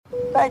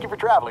Thank you for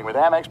traveling with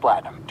Amex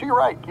Platinum. To your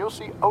right, you'll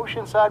see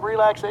oceanside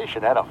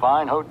relaxation at a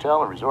fine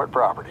hotel and resort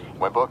property.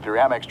 When booked through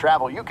Amex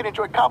Travel, you can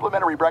enjoy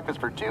complimentary breakfast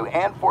for 2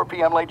 and 4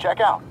 p.m. late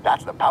checkout.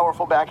 That's the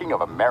powerful backing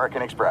of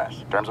American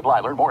Express. Terms apply.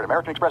 Learn more at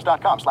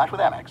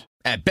americanexpress.com/withAmex.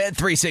 At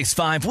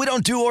Bet365, we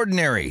don't do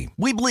ordinary.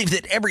 We believe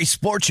that every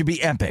sport should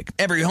be epic.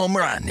 Every home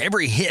run,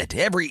 every hit,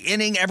 every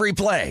inning, every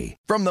play.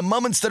 From the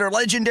moments that are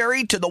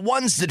legendary to the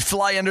ones that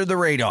fly under the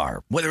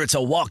radar. Whether it's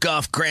a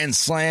walk-off grand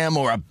slam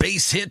or a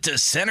base hit to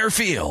center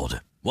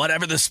field.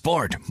 Whatever the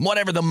sport,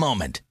 whatever the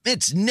moment.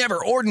 It's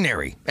never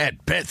ordinary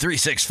at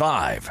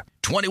Bet365.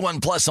 21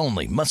 plus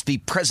only. Must be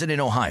present in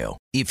Ohio.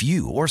 If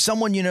you or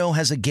someone you know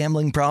has a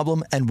gambling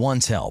problem and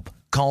wants help,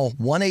 call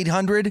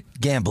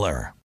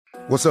 1-800-GAMBLER.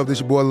 What's up, this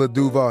your boy Lil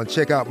Duval, and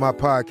check out my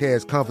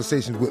podcast,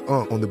 Conversations with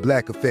Unc, on the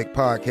Black Effect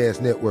Podcast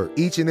Network.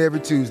 Each and every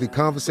Tuesday,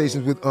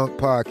 Conversations with Unc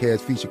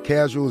podcast feature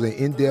casuals and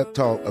in-depth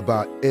talk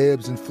about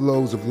ebbs and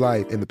flows of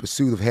life and the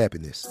pursuit of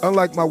happiness.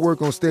 Unlike my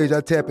work on stage,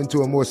 I tap into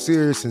a more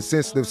serious and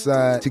sensitive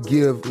side to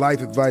give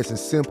life advice and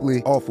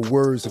simply offer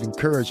words of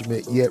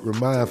encouragement, yet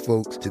remind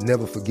folks to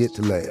never forget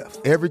to laugh.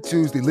 Every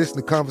Tuesday, listen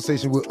to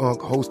Conversations with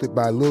Unc, hosted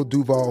by Lil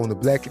Duval on the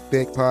Black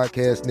Effect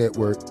Podcast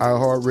Network,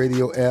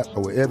 iHeartRadio app,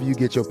 or wherever you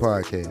get your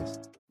podcasts.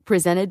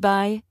 Presented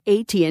by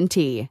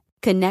AT&T.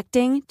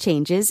 Connecting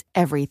changes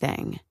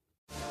everything.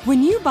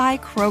 When you buy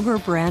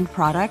Kroger brand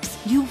products,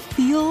 you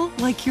feel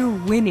like you're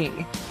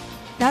winning.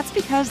 That's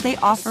because they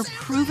offer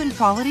proven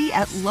quality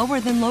at lower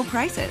than low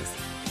prices.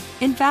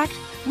 In fact,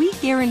 we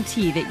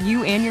guarantee that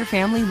you and your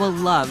family will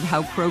love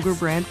how Kroger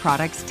brand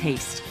products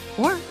taste,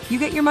 or you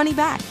get your money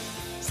back.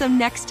 So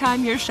next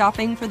time you're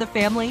shopping for the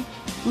family,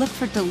 look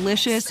for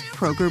delicious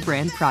Kroger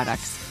brand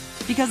products,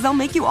 because they'll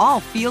make you all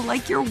feel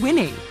like you're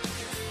winning.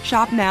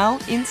 Shop now,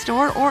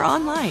 in-store, or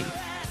online.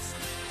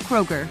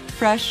 Kroger,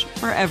 fresh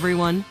for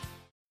everyone.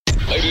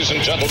 Ladies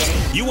and gentlemen,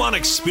 you want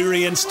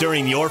experience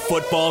during your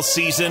football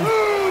season?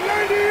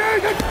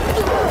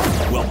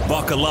 Well,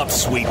 buckle up,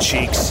 sweet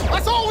cheeks.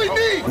 that's all we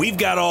need. We've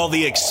got all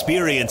the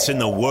experience in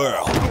the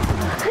world.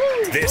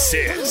 This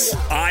is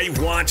I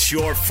Want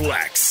Your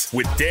Flex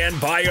with Dan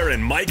Beyer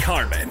and Mike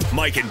Harmon.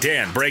 Mike and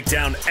Dan break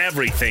down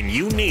everything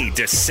you need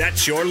to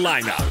set your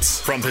lineups.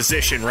 From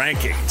position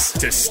rankings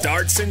to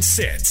starts and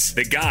sits,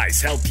 the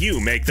guys help you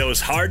make those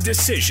hard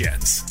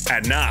decisions.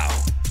 And now,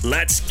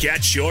 let's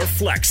get your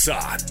flex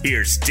on.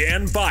 Here's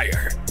Dan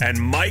Beyer and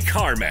Mike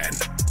Harmon.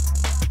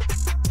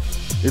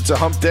 It's a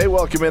hump day.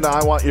 Welcome into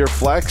I Want Your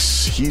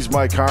Flex. He's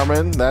Mike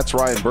Harmon. That's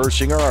Ryan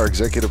Bershinger, our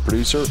executive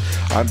producer.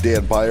 I'm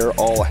Dan Beyer,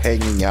 all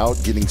hanging out,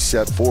 getting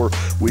set for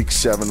Week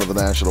 7 of the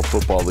National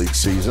Football League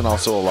season.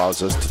 Also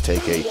allows us to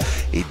take a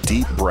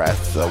deep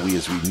breath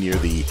as we near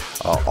the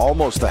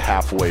almost the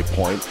halfway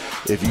point.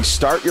 If you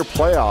start your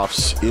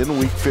playoffs in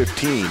Week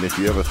 15, if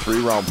you have a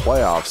 3-round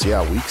playoffs,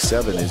 Week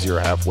 7 is your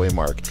halfway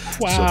mark.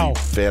 Wow. So the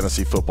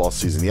fantasy football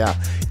season,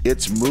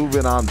 it's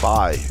moving on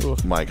by,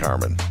 Mike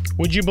Harmon.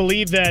 Would you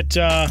believe that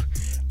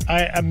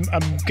I'm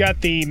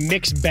got the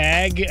mixed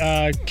bag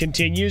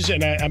continues,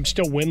 and I'm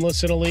still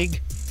winless in a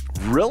league?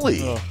 Really?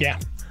 Yeah.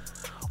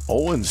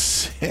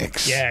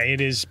 0-6. Yeah, it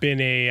has been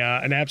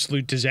an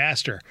absolute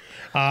disaster.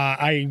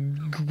 I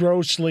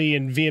grossly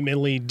and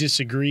vehemently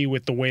disagree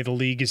with the way the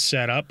league is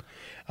set up,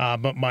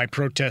 but my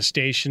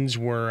protestations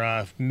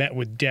were met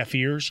with deaf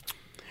ears.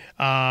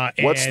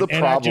 What's the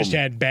problem? And I just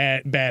had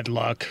bad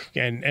luck.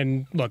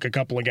 And look, a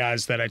couple of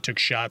guys that I took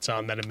shots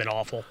on that have been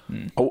awful.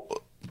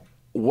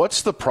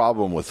 What's the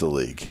problem with the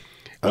league?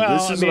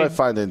 This is what I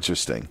find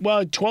interesting.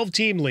 Well,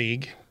 12-team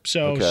league,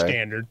 so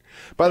standard.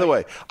 By the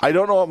way, I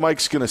don't know what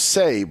Mike's going to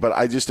say, but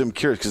I just am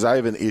curious because I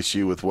have an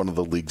issue with one of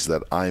the leagues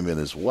that I'm in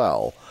as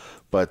well.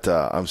 But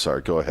I'm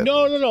sorry, go ahead.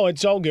 No,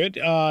 it's all good.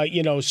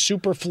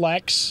 Super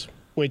flex,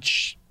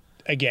 which...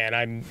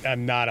 Again,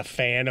 I'm not a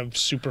fan of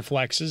super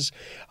flexes,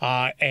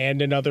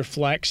 and another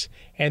flex,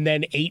 and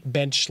then 8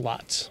 bench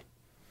slots.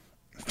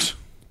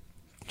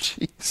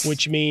 Jeez.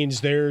 Which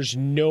means there's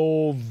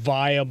no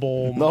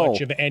viable much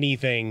of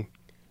anything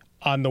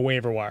on the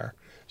waiver wire.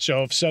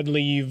 So if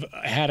suddenly you've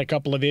had a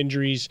couple of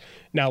injuries,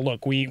 now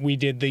look, we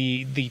did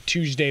the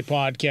Tuesday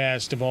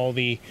podcast of all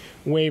the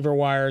waiver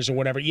wires or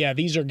whatever. Yeah,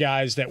 these are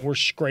guys that we're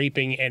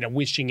scraping and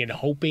wishing and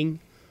hoping,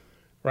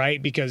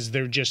 right? Because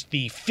they're just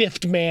the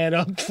 5th man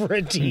up for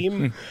a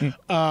team.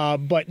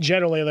 But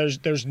generally,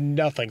 there's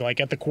nothing.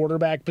 Like at the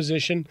quarterback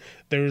position,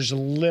 there's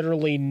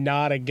literally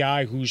not a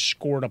guy who's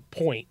scored a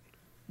point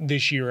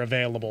this year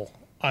available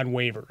on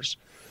waivers.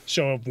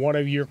 So if one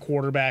of your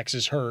quarterbacks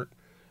is hurt,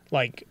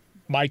 like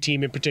my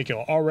team in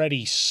particular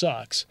already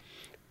sucks,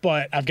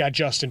 but I've got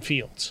Justin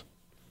Fields.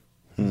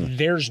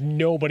 There's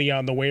nobody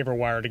on the waiver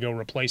wire to go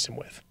replace him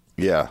with.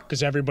 Yeah.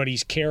 Because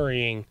everybody's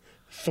carrying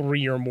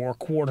 3 or more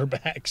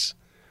quarterbacks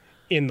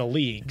in the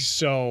league.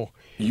 So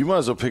you might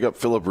as well pick up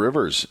Phillip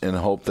Rivers and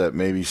hope that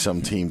maybe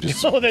some team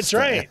just that's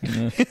right.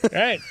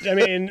 Right. I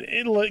mean,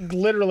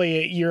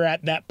 literally you're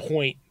at that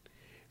point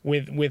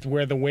with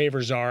where the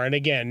waivers are. And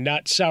again,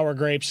 not sour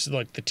grapes.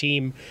 Look, the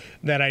team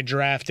that I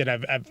drafted,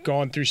 I've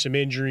gone through some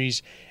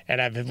injuries and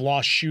I've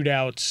lost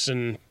shootouts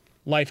and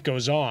life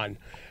goes on.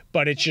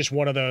 but it's just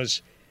one of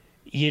those.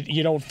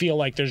 You don't feel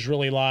like there's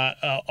really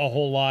a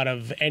whole lot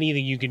of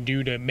anything you can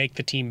do to make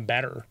the team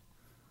better.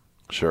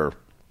 Sure.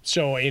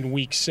 So in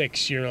week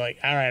 6, you're like,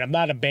 all right, I'm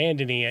not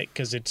abandoning it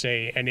because it's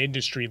an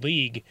industry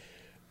league,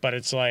 but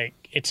it's like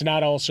it's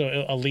not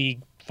also a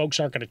league folks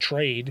aren't going to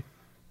trade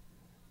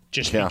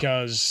just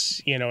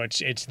because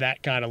it's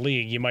that kind of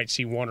league. You might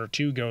see 1 or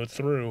 2 go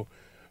through,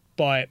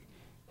 but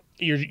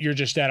you're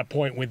just at a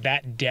point with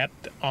that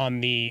depth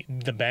on the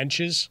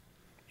benches,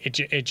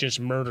 it just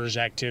murders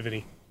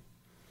activity.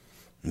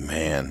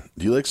 Man,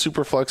 do you like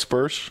Superflex,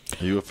 Bursch?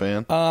 Are you a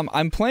fan?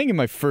 I'm playing in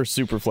my first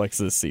Superflex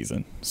this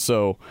season,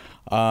 so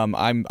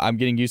I'm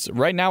getting used to.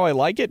 Right now, I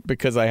like it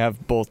because I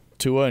have both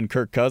Tua and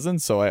Kirk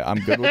Cousins, so I'm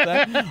good with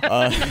that.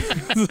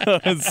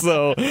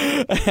 So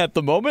at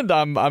the moment,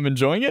 I'm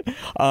enjoying it.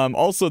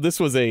 Also, this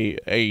was a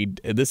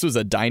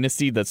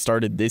dynasty that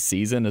started this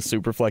season, a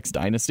Superflex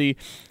dynasty,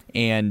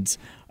 and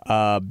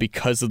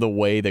because of the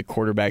way that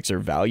quarterbacks are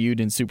valued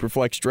in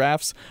Superflex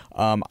drafts,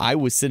 I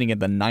was sitting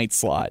at the 9th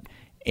slot.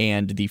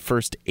 And the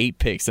first 8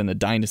 picks in the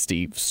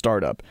dynasty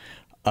startup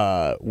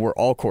were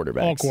all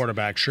quarterbacks. All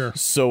quarterbacks, sure.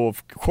 So,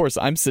 of course,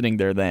 I'm sitting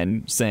there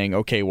then saying,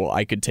 okay, well,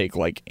 I could take,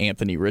 like,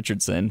 Anthony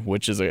Richardson,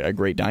 which is a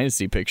great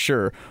dynasty pick,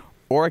 sure.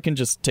 Or I can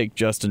just take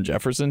Justin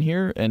Jefferson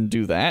here and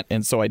do that.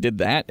 And so I did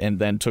that and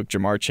then took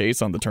Jamar Chase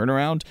on the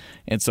turnaround.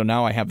 And so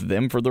now I have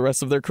them for the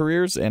rest of their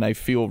careers. And I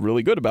feel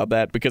really good about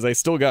that because I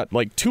still got,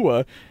 like,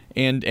 Tua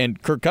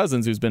and Kirk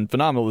Cousins, who's been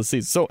phenomenal this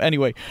season. So,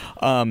 anyway,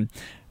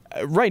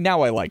 right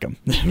now, I like him.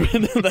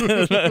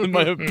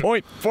 My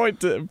point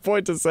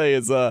to say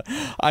is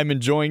I'm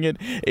enjoying it.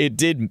 It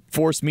did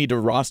force me to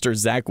roster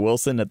Zach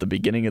Wilson at the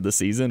beginning of the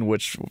season,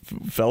 which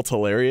felt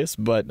hilarious.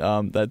 But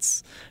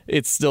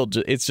it's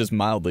just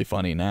mildly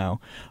funny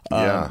now.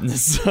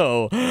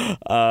 So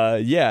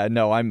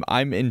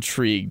I'm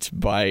intrigued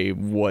by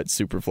what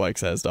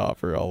Superflex has to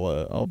offer.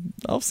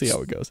 I'll see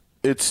how it goes.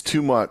 It's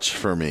too much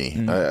for me.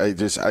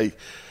 Mm-hmm.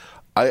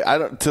 I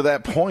don't, to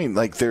that point,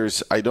 like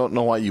I don't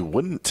know why you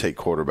wouldn't take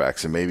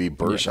quarterbacks and maybe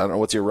Bursch. I don't know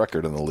what's your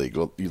record in the league.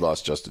 Well, you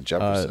lost Justin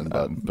Jefferson,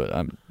 but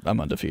I'm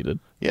undefeated.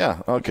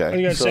 Yeah, okay.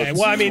 I was gonna say,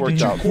 well, I mean, the 2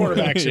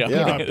 quarterbacks have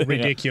put up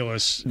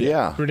ridiculous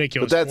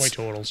point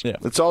totals. Yeah.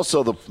 It's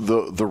also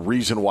the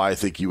reason why I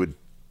think you would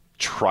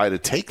try to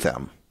take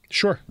them.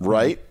 Sure.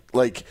 Right?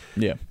 Like,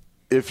 yeah.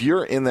 If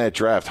you're in that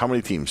draft, how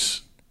many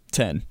teams?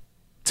 10.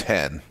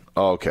 10.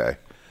 Oh, okay.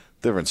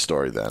 Different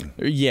story then.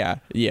 Yeah.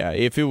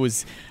 If it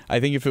was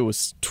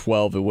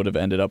 12, it would have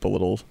ended up a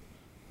little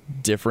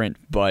different.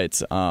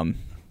 But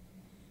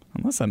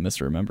unless I'm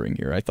misremembering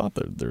here, I thought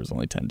there's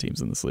only 10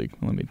 teams in this league.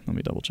 Let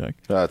me double check.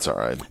 That's all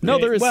right. No,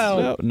 there is.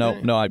 Well,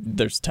 no.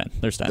 There's 10.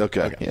 There's 10.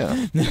 Okay.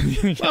 Yeah.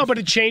 Well, but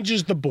it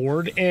changes the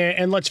board,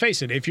 and let's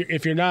face it.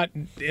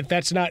 If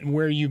that's not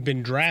where you've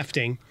been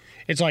drafting,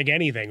 it's like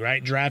anything,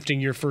 right? Drafting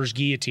your first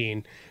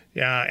guillotine,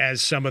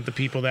 as some of the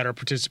people that are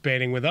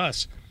participating with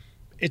us.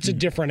 It's a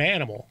different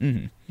animal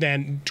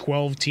than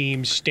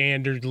 12-team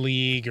standard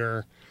league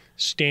or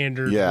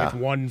standard with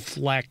 1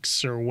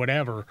 flex or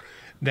whatever,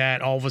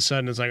 that all of a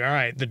sudden is like, all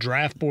right, the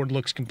draft board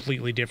looks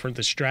completely different,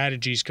 the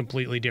strategy's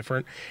completely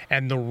different,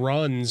 and the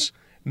runs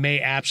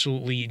may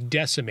absolutely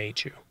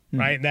decimate you,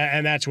 right?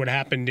 And that's what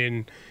happened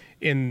in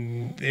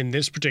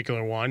this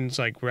particular one. It's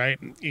like, right,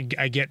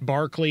 I get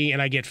Barkley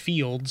and I get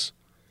Fields,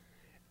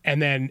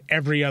 and then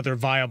every other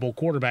viable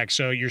quarterback.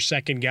 So your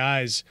second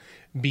guys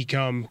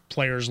become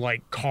players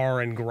like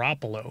Carr and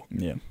Garoppolo.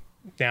 Yeah.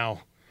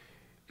 Now,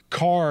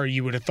 Carr,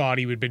 you would have thought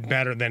he would have been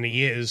better than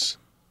he is.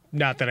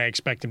 Not that I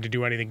expect him to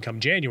do anything come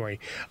January.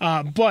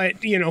 But,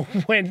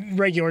 when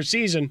regular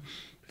season,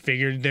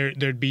 figured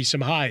there'd be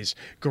some highs.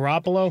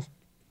 Garoppolo,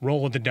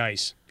 roll of the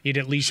dice. He'd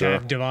at least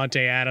have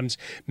Devontae Adams.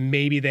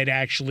 Maybe they'd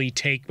actually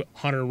take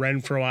Hunter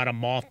Renfrow out of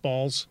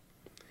mothballs.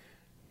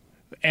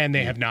 And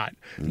they have not.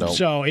 Nope.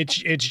 So it's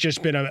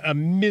just been a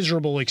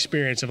miserable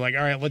experience of like,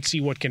 all right, let's see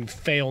what can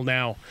fail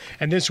now.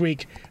 And this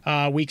week,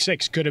 week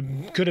 6 could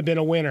have been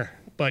a winner,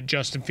 but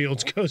Justin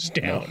Fields goes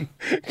down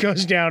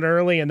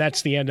early, and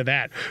that's the end of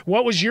that.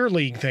 What was your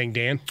league thing,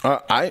 Dan?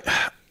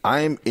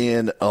 I'm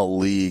in a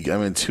league.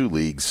 I'm in 2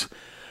 leagues.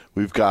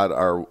 We've got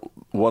our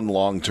one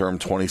long-term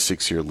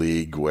 26-year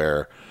league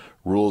where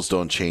rules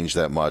don't change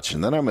that much,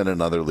 and then I'm in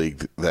another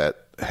league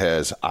that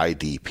has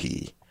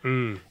IDP,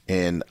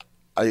 and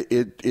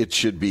it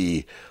should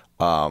be,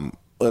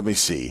 let me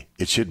see.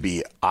 It should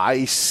be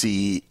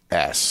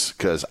ICS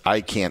because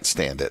I can't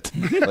stand it.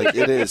 Like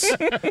it is.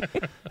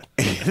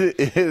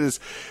 It is.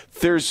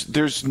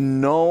 There's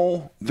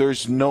no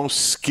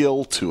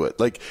skill to it.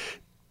 Like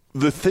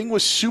the thing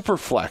with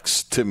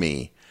Superflex to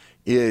me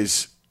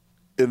is,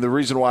 and the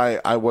reason why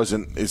I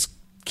wasn't as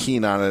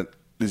keen on it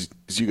as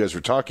you guys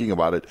were talking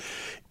about it,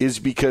 is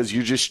because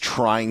you're just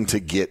trying to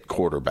get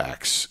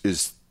quarterbacks.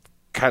 Is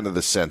kind of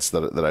the sense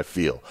that I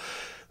feel.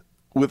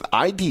 With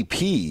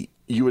IDP,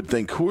 you would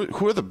think,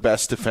 who are the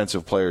best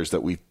defensive players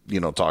that we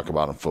talk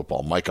about in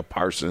football? Micah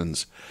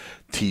Parsons,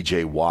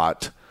 TJ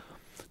Watt.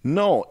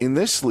 No, in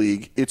this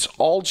league, it's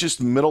all just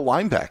middle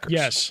linebackers.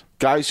 Yes.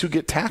 Guys who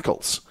get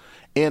tackles.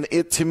 And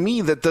to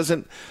me, that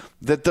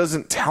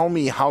doesn't tell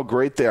me how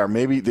great they are.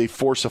 Maybe they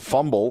force a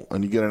fumble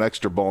and you get an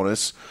extra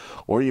bonus,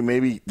 or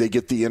maybe they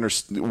get the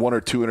 1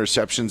 or 2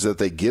 interceptions that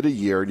they get a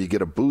year and you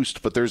get a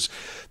boost. But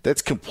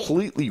that's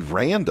completely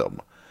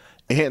random.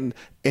 And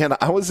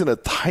I was in a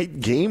tight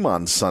game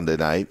on Sunday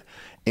night.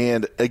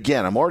 And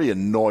again, I'm already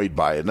annoyed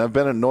by it. And I've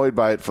been annoyed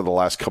by it for the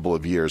last couple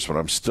of years when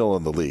I'm still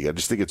in the league. I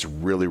just think it's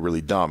really,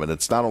 really dumb. And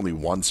it's not only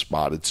one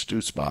spot, it's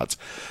 2 spots.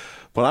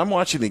 But I'm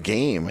watching the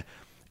game,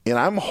 and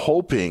I'm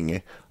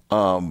hoping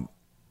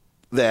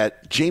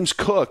that James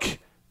Cook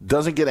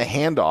doesn't get a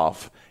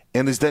handoff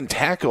and is then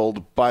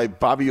tackled by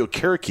Bobby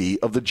Okereke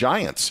of the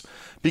Giants,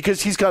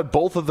 because he's got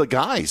both of the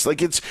guys.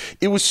 Like,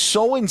 it was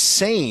so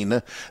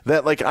insane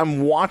that, like,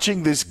 I'm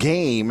watching this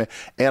game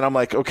and I'm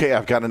like, okay,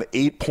 I've got an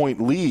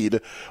 8-point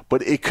lead,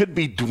 but it could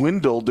be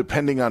dwindled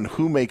depending on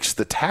who makes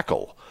the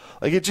tackle.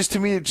 Like, to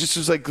me, it just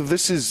was like,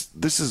 this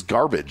is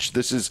garbage.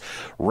 This is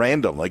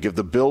random. Like, if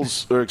the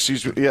Bills,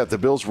 if the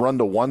Bills run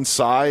to one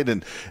side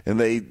and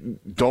they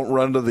don't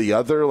run to the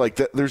other,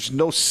 like, there's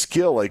no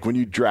skill. Like, when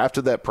you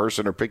drafted that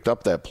person or picked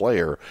up that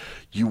player,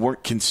 you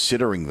weren't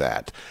considering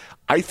that.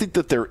 I think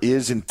that there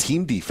is in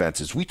team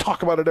defenses. We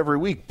talk about it every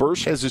week.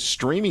 Bursch has his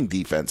streaming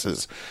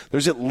defenses.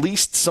 There's at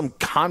least some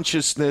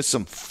consciousness,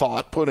 some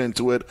thought put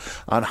into it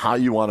on how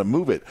you want to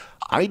move it.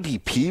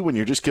 IDP, when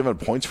you're just giving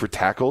points for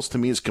tackles, to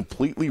me is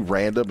completely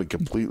random and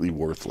completely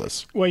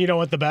worthless. Well, you know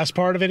what the best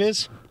part of it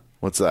is?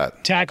 What's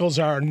that? Tackles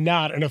are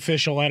not an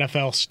official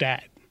NFL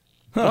stat.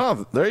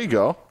 Oh, there you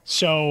go.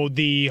 So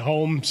the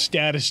home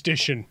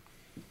statistician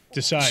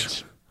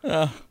decides.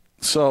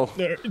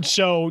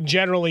 So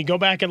generally, go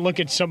back and look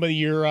at some of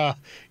your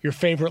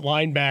favorite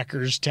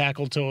linebackers'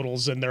 tackle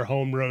totals and their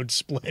home road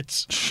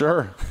splits.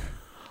 Sure.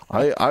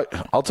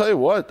 I'll tell you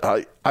what.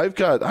 I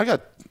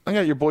got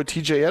your boy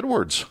TJ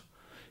Edwards.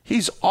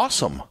 He's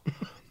awesome.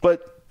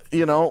 But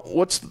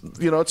it's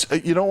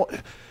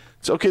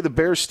okay. The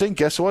Bears stink.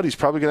 Guess what? He's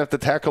probably gonna have to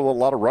tackle a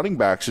lot of running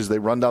backs as they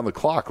run down the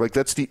clock. Like,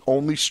 that's the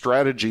only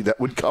strategy that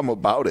would come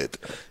about it.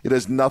 It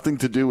has nothing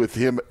to do with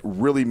him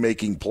really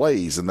making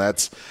plays, and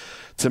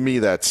to me,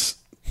 that's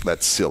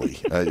silly.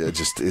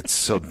 It's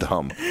so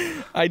dumb.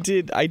 I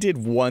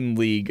did one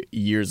league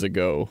years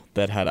ago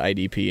that had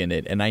IDP in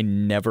it, and I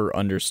never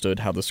understood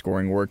how the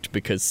scoring worked,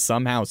 because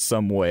somehow,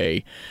 some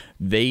way,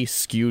 they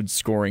skewed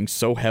scoring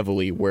so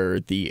heavily where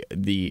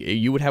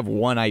you would have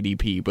one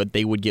IDP, but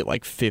they would get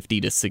like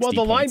 50 to 60 points.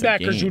 Well, the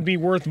linebackers would be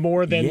worth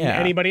more than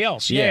anybody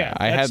else. Yeah,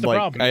 I had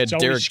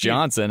Derek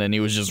Johnson, and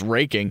he was just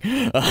raking.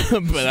 But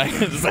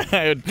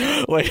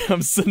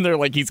I'm sitting there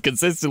like, he's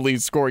consistently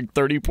scoring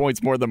 30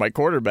 points more than my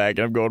quarterback,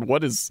 and I'm going,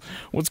 what's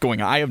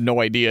going on? I have no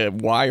idea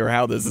why or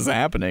how this is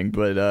happening.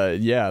 But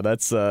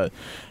that's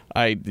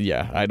I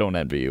don't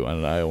envy you,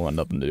 and I want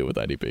nothing to do with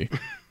IDP.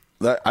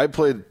 I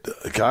played,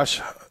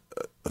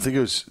 I think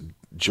it was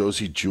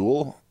Josie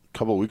Jewell a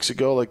couple of weeks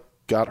ago, like,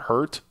 got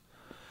hurt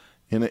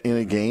in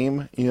a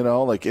game,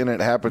 and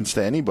it happens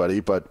to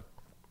anybody, but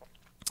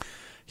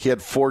he had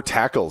 4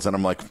 tackles, and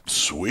I'm like,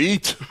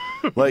 sweet.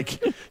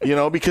 Like,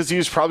 because he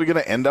was probably going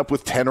to end up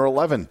with 10 or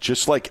 11,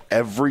 just like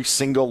every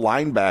single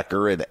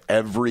linebacker and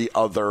every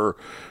other,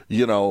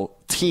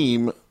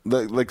 team.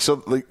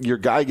 Your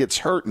guy gets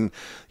hurt, and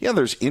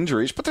there's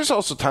injuries, but there's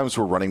also times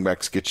where running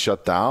backs get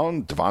shut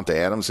down. Devonta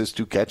Adams has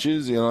 2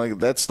 catches,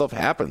 that stuff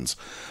happens.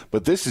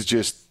 But this is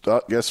just,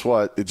 guess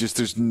what?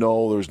 There's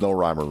no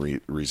rhyme or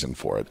reason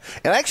for it.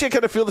 And actually, I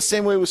kind of feel the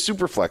same way with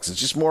Superflex. It's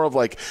just more of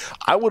like,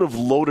 I would have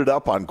loaded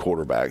up on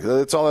quarterback.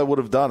 That's all I would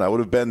have done. I would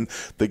have been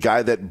the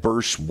guy that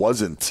Bursch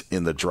wasn't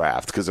in the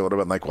draft, because I would have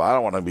been like, well, I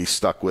don't want to be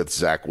stuck with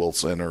Zach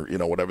Wilson or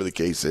whatever the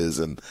case is.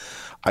 And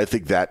I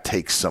think that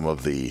takes some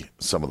of the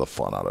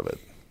fun out of it.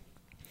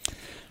 I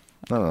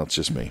don't know. It's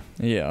just me.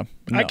 Yeah,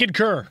 no. I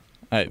concur.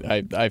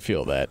 I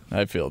feel that.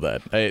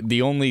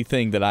 The only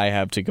thing that I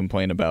have to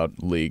complain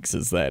about leagues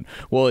is that,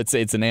 well, it's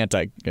in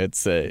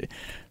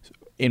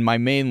my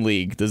main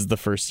league, this is the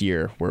first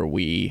year where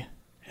we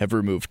have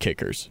removed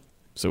kickers.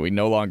 So we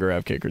no longer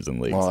have kickers in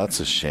leagues. Oh,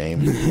 that's a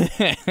shame.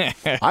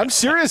 I'm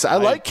serious. I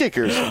like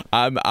kickers.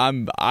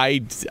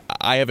 I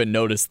haven't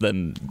noticed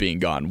them being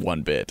gone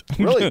one bit.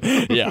 Really?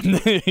 Yeah.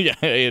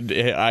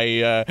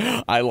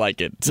 I like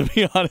it, to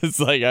be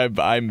honest. Like,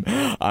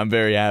 I'm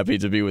very happy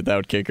to be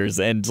without kickers,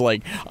 and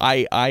like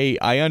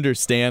I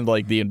understand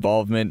like the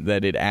involvement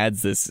that it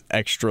adds, this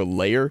extra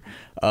layer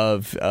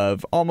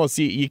of almost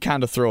you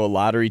kind of throw a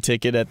lottery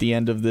ticket at the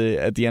end of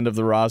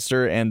the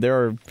roster, and there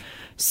are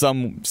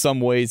some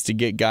ways to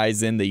get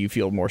guys in that you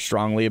feel more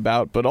strongly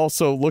about, but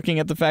also looking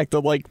at the fact that,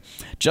 like,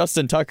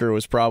 Justin Tucker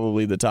was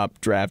probably the top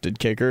drafted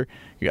kicker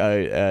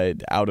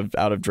out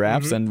of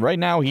drafts, mm-hmm. and right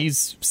now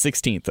he's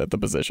 16th at the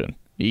position.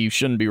 He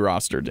shouldn't be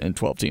rostered in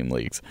 12-team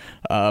leagues,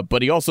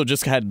 but he also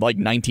just had like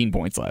 19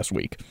 points last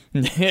week,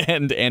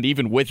 and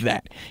even with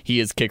that,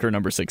 he is kicker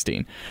number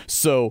 16.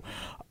 So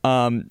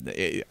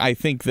I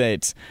think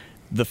that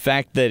the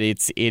fact that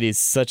it is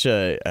such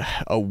a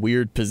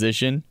weird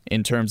position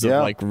in terms of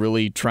like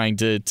really trying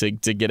to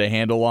get a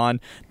handle on.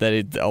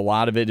 That a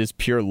lot of it is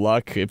pure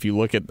luck. If you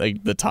look at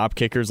like the top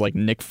kickers, like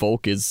Nick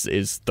Folk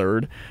is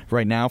third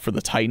right now for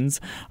the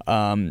Titans.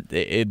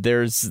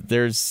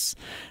 There's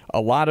a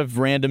lot of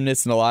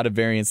randomness and a lot of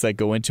variance that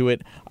go into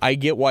it. I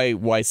get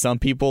why some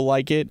people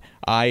like it.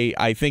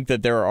 I think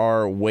that there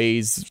are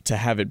ways to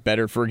have it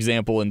better. For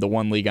example, in the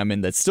one league I'm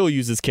in that still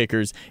uses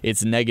kickers,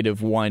 it's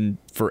 -1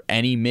 for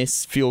any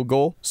missed field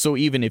goal. So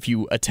even if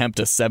you attempt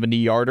a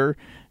 70-yarder,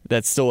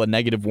 that's still a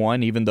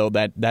 -1, even though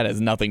that has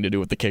nothing to do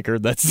with the kicker.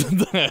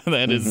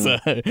 That is.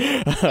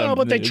 No,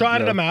 but they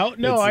trotted him out.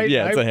 No,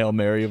 it's a Hail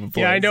Mary of a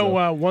play. Yeah, I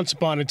know. Once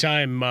upon a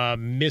time,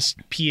 missed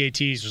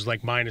PATs was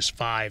like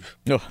 -5.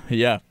 Oh,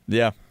 yeah,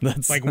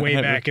 that's like way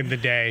back in the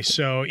day.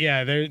 So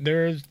yeah,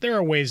 there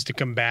are ways to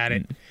combat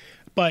it.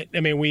 But I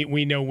mean,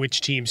 we know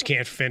which teams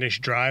can't finish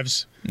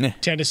drives.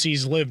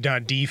 Tennessee's lived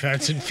on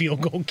defense and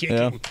field goal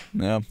kicking.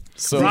 Yeah.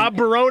 So Rob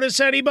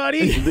Baronis,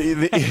 anybody?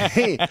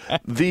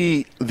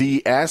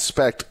 The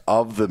aspect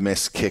of the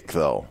missed kick,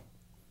 though,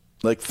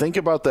 like think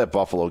about that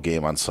Buffalo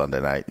game on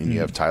Sunday night, and you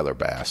have Tyler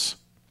Bass.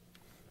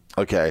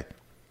 Okay,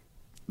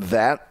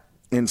 that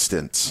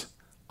instance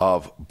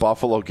of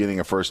Buffalo getting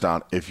a first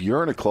down. If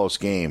you're in a close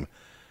game,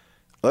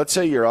 let's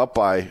say you're up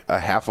by a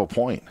half a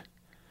point,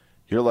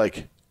 you're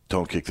like,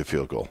 don't kick the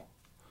field goal.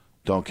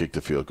 Don't kick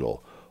the field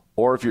goal.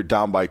 Or if you're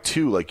down by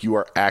 2, like you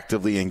are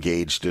actively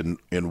engaged in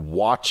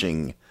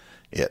watching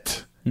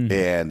it,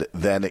 and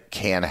then it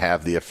can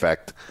have the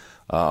effect,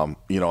 on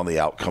the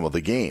outcome of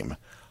the game.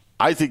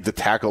 I think the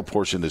tackle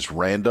portion is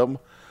random.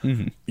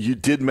 You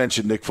did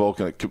mention Nick Folk,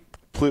 and I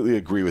completely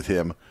agree with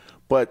him.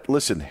 But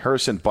listen,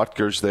 Harrison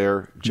Butker's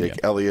there. Jake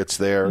Elliott's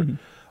there.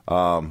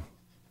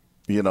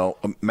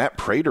 Matt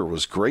Prater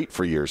was great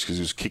for years because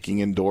he was kicking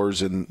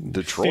indoors in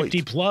Detroit.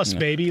 50-plus,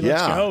 baby.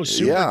 Let's go.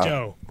 Super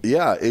toe.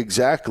 Yeah,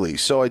 exactly.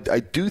 So I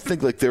do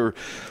think like there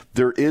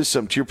is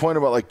some, to your point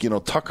about like,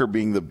 Tucker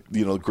being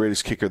the,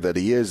 greatest kicker that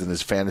he is and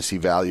his fantasy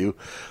value,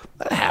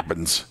 that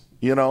happens.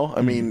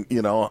 I mean,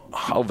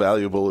 how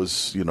valuable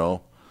is,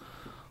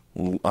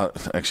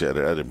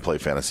 actually, I didn't play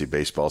fantasy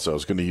baseball, so I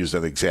was going to use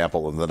an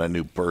example, and then I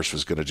knew Bursch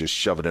was going to just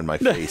shove it in my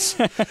face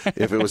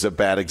if it was a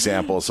bad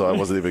example, so I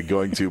wasn't even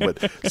going to.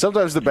 But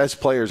sometimes the best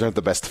players aren't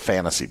the best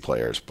fantasy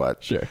players.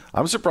 But sure.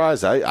 I'm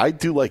surprised. I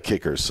do like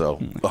kickers. So,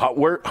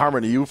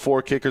 Harmon, are you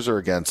for kickers or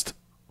against?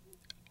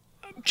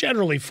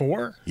 Generally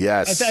for.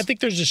 Yes. I think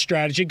there's a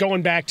strategy.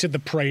 Going back to the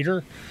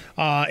Prater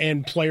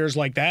and players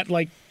like that,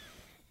 like,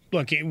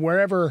 look,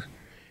 wherever –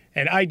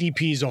 and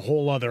IDP is a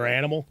whole other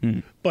animal.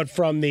 But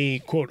from the,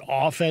 quote,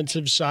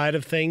 offensive side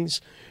of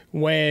things,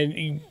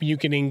 when you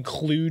can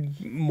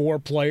include more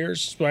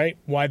players, right?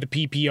 Why the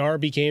PPR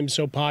became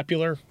so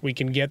popular. We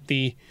can get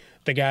the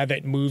guy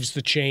that moves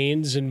the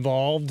chains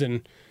involved.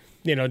 And,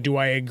 do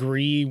I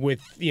agree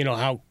with,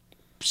 how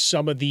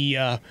some of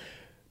the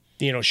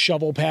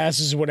shovel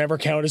passes, whatever,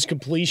 count as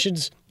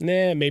completions?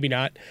 Nah, maybe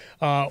not.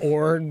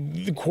 Or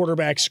the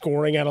quarterback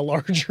scoring on a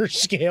larger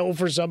scale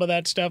for some of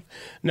that stuff?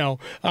 No.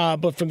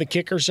 But from the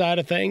kicker side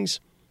of things,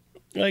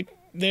 like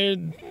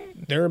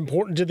they're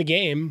important to the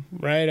game,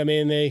 right? I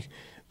mean,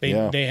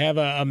 they have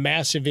a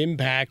massive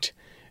impact.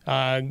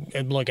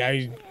 And look,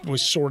 I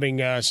was sorting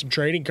some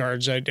trading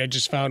cards. I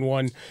just found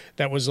one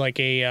that was like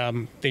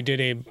they did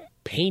a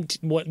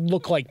what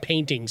looked like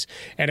paintings,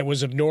 and it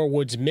was of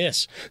Norwood's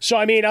miss. So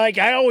I mean, like,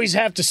 I always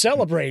have to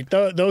celebrate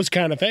those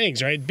kind of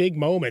things, right? Big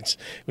moments.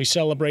 We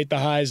celebrate the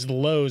highs, the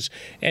lows,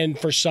 and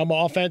for some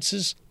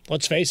offenses,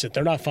 let's face it,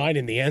 they're not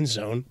finding the end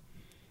zone.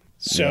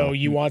 So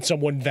you want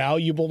someone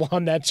valuable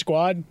on that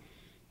squad?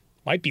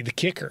 Might be the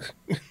kicker.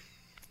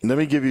 Let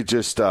me give you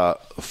just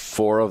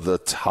 4 of the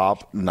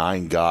top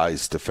 9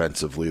 guys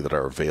defensively that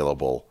are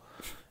available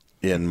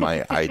in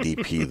my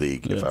IDP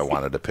league if I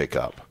wanted to pick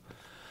up.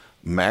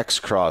 Max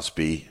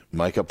Crosby,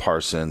 Micah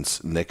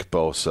Parsons, Nick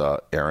Bosa,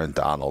 Aaron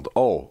Donald.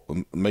 Oh,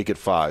 make it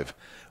 5.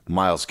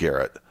 Myles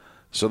Garrett.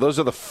 So those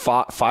are the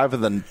 5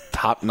 of the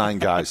top 9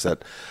 guys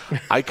that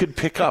I could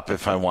pick up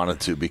if I wanted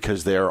to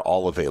because they are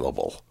all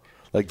available.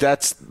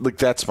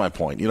 That's my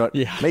point.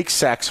 Make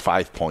sacks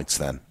 5 points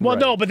then. Well,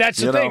 no, but that's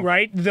the thing,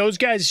 right? Those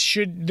guys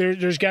should.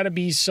 There's got to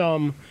be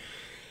some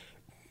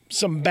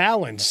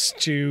balance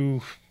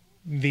to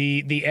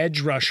the edge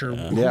rusher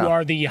who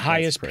are the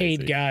highest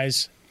paid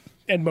guys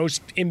and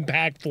most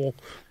impactful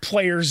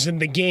players in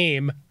the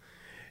game,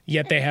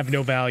 yet they have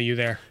no value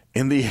there.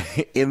 In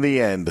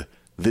the end,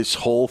 this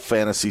whole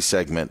fantasy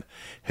segment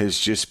has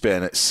just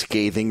been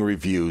scathing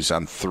reviews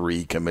on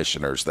 3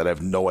 commissioners that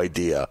have no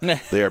idea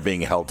they are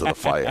being held to the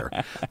fire.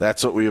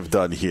 That's what we have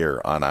done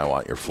here on I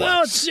Want Your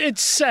Flex. Well,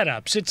 it's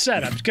setups. It's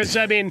setups because,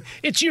 I mean,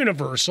 it's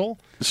universal.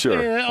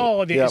 Sure.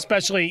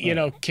 Especially,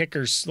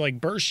 kickers.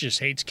 Like Bursch just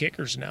hates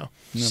kickers now.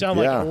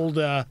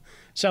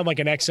 Sound like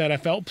an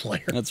ex-NFL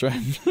player. That's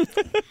right.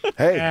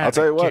 Hey, I'll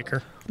tell you what.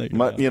 Kicker.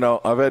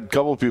 I've had a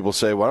couple of people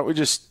say, why don't we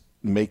just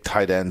make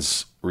tight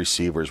ends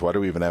receivers? Why do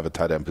we even have a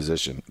tight end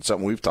position? It's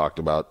something we've talked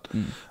about,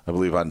 I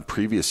believe, on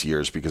previous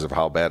years because of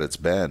how bad it's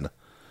been.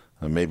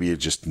 Maybe you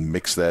just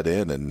mix that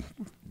in and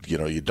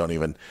you don't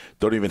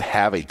even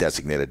have a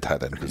designated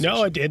tight end position.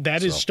 No,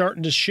 that is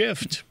starting to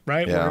shift,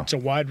 right? Yeah. Where it's a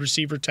wide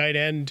receiver tight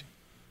end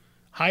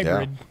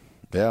hybrid.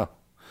 Yeah.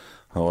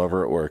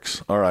 However it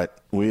works. All right,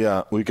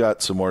 we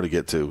got some more to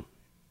get to.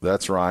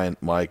 That's Ryan,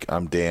 Mike.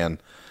 I'm Dan.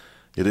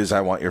 It is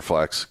I Want Your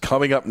Flex.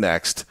 Coming up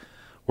next,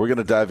 we're going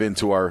to dive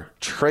into our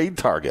trade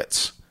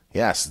targets.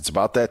 Yes, it's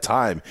about that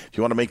time. If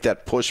you want to make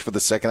that push for the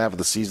second half of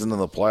the season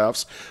and the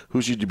playoffs,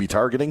 who should you be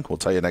targeting? We'll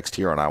tell you next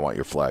here on I Want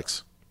Your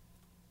Flex.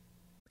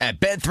 At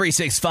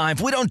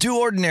Bet365, we don't do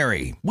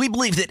ordinary. We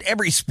believe that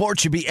every sport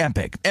should be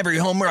epic. Every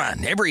home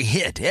run, every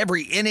hit,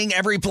 every inning,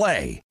 every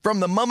play. From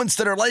the moments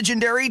that are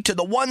legendary to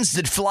the ones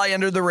that fly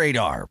under the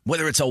radar.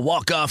 Whether it's a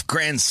walk-off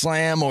grand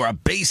slam or a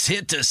base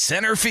hit to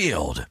center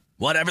field.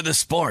 Whatever the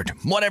sport,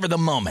 whatever the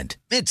moment.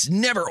 It's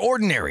never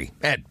ordinary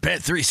at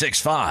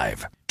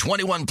Bet365.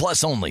 21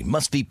 plus only.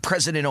 Must be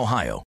present in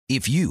Ohio.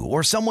 If you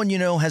or someone you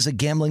know has a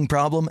gambling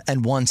problem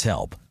and wants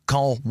help,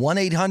 call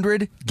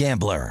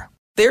 1-800-GAMBLER.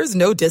 There's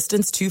no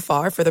distance too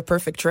far for the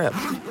perfect trip.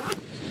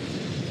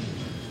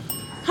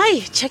 Hi,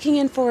 checking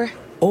in for...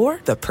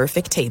 Or the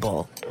perfect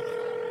table.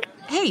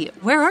 Hey,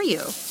 where are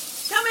you?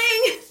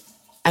 Coming!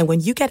 And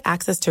when you get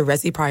access to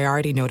Resi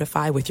Priority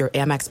Notify with your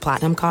Amex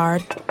Platinum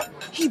card...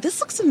 Hey,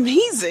 this looks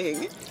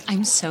amazing.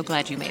 I'm so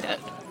glad you made it.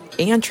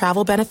 And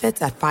travel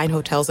benefits at fine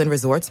hotels and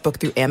resorts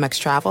booked through Amex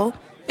Travel,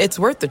 it's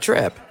worth the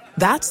trip.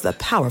 That's the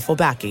powerful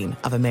backing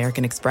of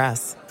American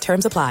Express.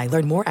 Terms apply.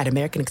 Learn more at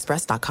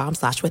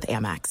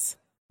americanexpress.com/withAmex.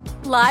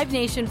 Live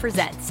Nation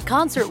presents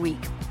Concert Week.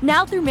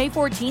 Now through May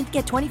 14th,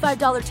 get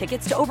 $25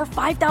 tickets to over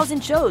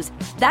 5,000 shows.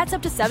 That's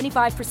up to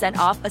 75%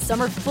 off a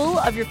summer full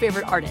of your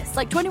favorite artists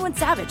like 21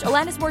 Savage,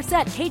 Alanis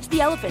Morissette, Cage the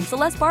Elephant,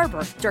 Celeste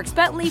Barber, Dierks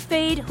Bentley,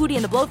 Fade, Hootie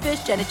and the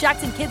Blowfish, Janet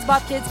Jackson, Kids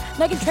Bop Kids,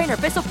 Meghan Trainor,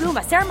 Bissell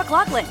Pluma, Sarah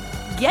McLachlan.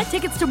 Get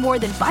tickets to more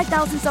than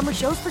 5,000 summer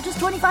shows for just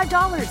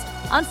 $25.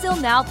 Until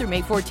now through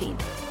May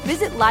 14th.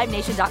 Visit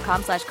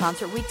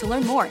LiveNation.com/Concert Week to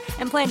learn more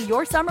and plan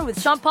your summer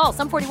with Sean Paul,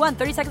 Sum 41,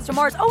 30 Seconds to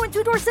Mars, and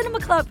Two Door Cinema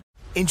Club.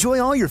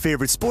 Enjoy all your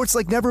favorite sports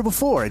like never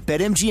before at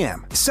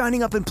BetMGM.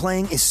 Signing up and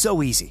playing is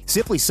so easy.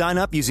 Simply sign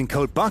up using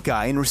code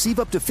Buckeye and receive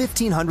up to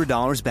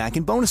 $1,500 back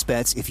in bonus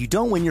bets if you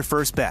don't win your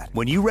first bet.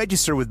 When you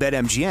register with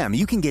BetMGM,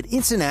 you can get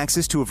instant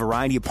access to a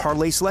variety of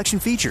parlay selection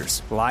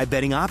features, live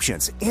betting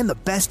options, and the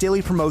best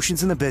daily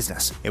promotions in the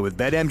business. And with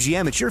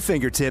BetMGM at your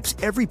fingertips,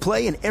 every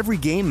play and every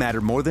game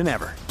matter more than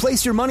ever.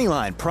 Place your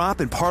moneyline, prop,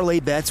 and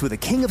parlay bets with the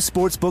king of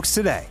sportsbooks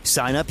today.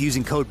 Sign up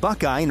using code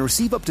Buckeye and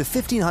receive up to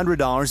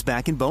 $1,500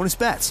 back in bonus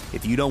bets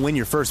if you don't win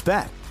your first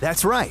bet.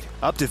 That's right,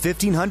 up to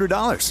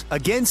 $1,500.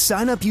 Again,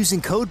 sign up using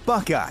code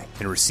Buckeye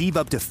and receive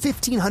up to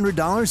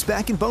 $1,500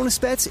 back in bonus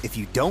bets if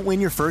you don't win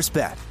your first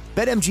bet.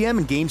 BetMGM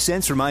and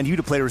GameSense remind you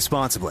to play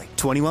responsibly.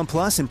 21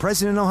 plus and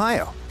present in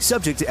Ohio.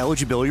 Subject to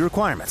eligibility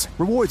requirements.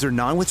 Rewards are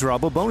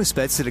non-withdrawable bonus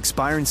bets that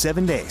expire in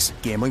 7 days.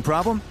 Gambling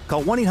problem?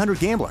 Call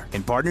 1-800-GAMBLER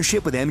in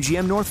partnership with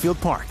MGM Northfield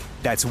Park.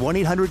 That's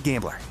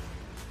 1-800-GAMBLER.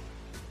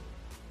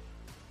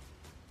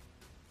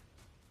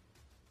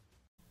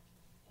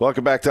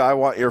 Welcome back to I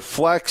Want Your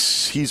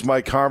Flex. He's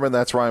Mike Harmon.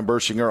 That's Ryan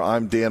Bershinger.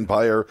 I'm Dan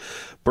Beyer.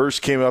 Bursch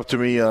came up to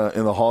me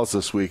in the halls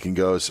this week and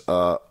goes,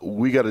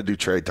 we got to do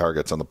trade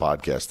targets on the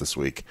podcast this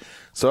week.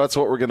 So that's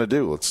what we're going to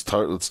do. Let's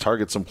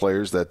target some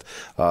players that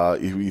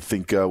we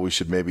think we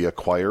should maybe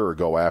acquire or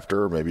go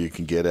after, or maybe you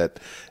can get at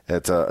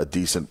a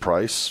decent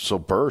price. So,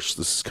 Bursch,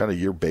 this is kind of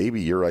your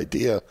baby, your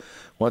idea.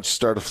 Why don't you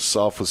start us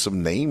off with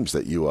some names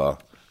that you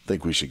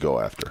think we should go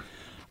after?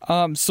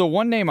 So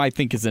one name I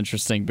think is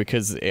interesting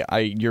because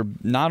you're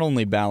not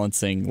only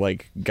balancing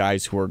like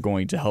guys who are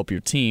going to help your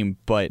team,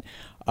 but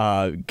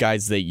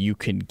guys that you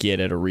can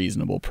get at a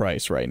reasonable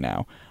price right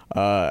now.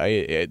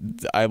 I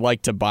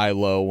like to buy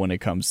low when it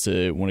comes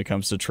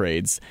to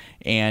trades,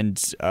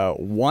 and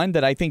one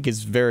that I think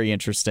is very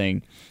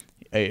interesting.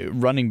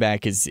 Running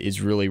back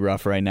is really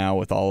rough right now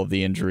with all of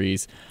the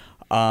injuries.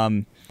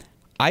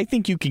 I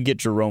think you can get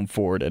Jerome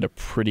Ford at a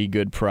pretty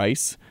good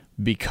price,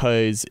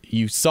 because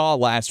you saw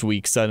last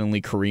week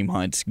suddenly Kareem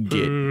Hunt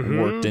get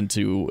worked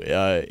into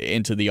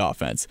the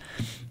offense.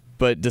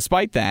 But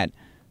despite that,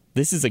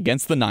 this is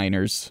against the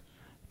Niners.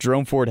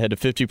 Jerome Ford had a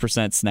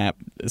 50%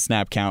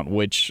 snap count,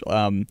 which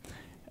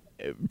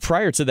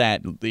prior to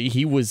that,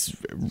 he was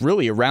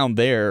really around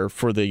there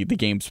for the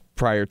games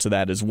prior to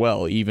that as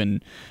well,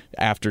 even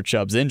after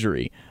Chubb's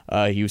injury.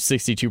 He was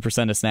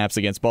 62% of snaps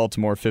against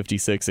Baltimore,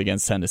 56%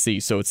 against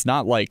Tennessee. So it's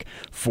not like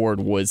Ford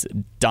was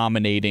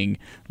dominating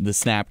the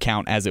snap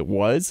count as it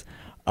was.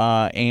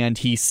 And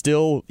he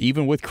still,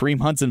 even with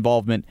Kareem Hunt's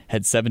involvement,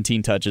 had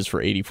 17 touches for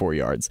 84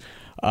 yards.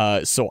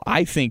 So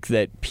I think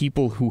that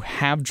people who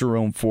have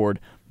Jerome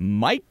Ford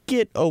might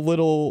get a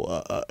little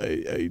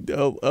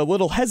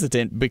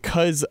hesitant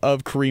because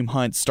of Kareem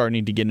Hunt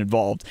starting to get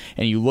involved.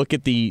 And you look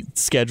at the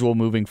schedule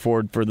moving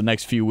forward for the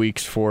next few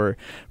weeks for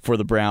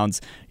the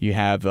Browns. You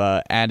have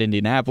at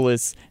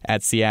Indianapolis,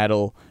 at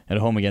Seattle, at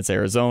home against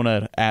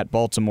Arizona, at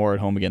Baltimore,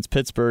 at home against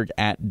Pittsburgh,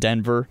 at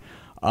Denver.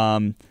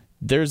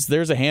 There's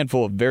a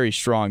handful of very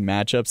strong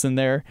matchups in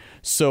there.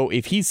 So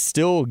if he's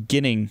still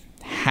getting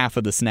half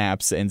of the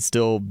snaps and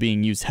still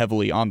being used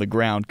heavily on the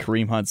ground.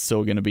 Kareem Hunt's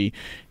still going to be,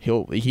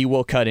 he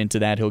will cut into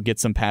that. He'll get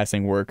some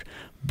passing work,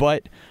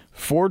 but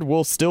Ford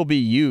will still be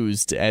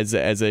used as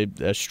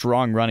a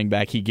strong running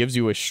back. He gives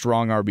you a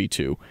strong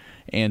RB2.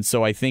 And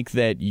so I think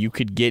that you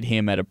could get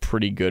him at a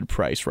pretty good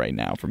price right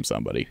now from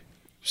somebody.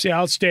 See,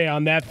 I'll stay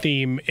on that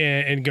theme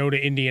and go to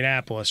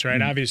Indianapolis, right?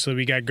 Mm-hmm. Obviously,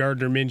 we got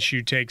Gardner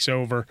Minshew takes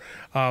over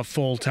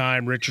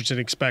full-time. Richardson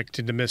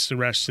expected to miss the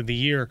rest of the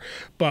year.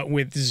 But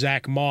with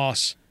Zach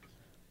Moss,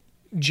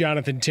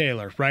 Jonathan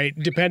Taylor, right?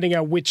 Depending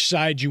on which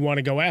side you want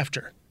to go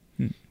after,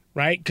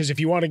 right? Because if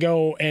you want to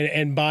go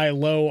and buy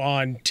low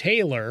on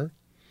Taylor,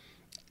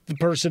 the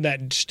person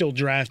that still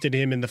drafted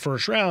him in the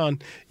first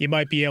round, you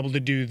might be able to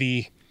do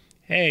the,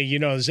 hey,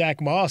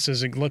 Zach Moss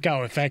isn't, look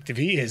how effective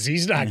he is.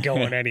 He's not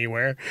going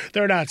anywhere.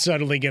 They're not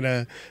suddenly going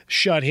to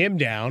shut him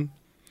down.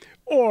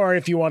 Or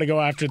if you want to go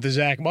after the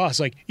Zach Moss,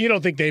 like, you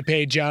don't think they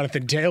paid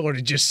Jonathan Taylor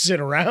to just sit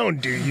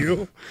around, do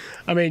you?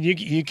 I mean,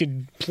 you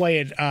could play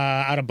it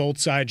out of both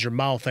sides of your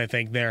mouth, I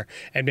think, there,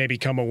 and maybe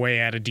come away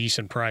at a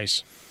decent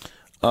price.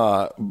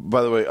 By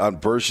the way, on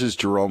Bursch's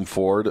Jerome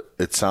Ford,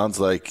 it sounds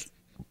like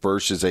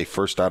Bursch is a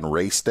first on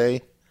race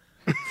day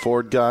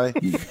Ford guy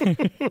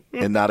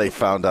and not a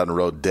found on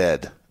road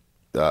dead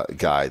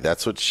guy.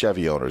 That's what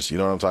Chevy owners. You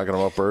know what I'm talking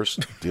about, Bursch?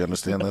 Do you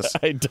understand this?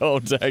 I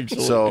don't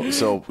actually.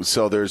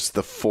 So there's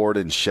the Ford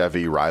and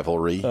Chevy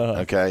rivalry,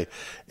 okay?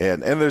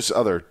 And there's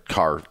other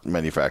car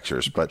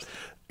manufacturers, but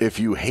if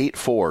you hate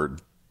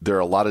Ford, there are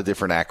a lot of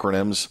different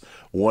acronyms.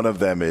 One of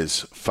them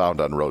is found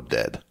on road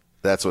dead.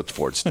 That's what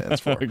Ford stands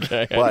for.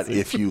 Okay, but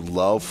if you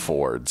love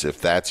Fords,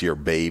 if that's your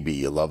baby,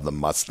 you love the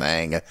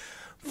Mustang,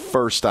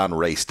 first on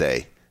race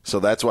day. So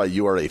that's why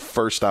you are a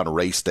first on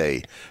race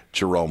day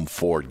Jerome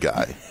Ford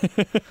guy.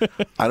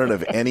 I don't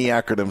have any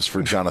acronyms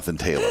for Jonathan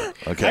Taylor.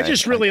 Okay, I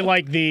just really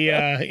like the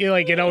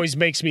it always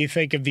makes me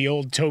think of the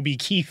old Toby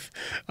Keith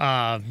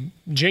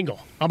jingle.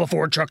 I'm a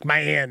Ford truck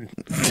man.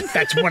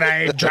 That's what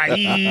I drive.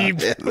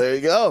 Yeah, there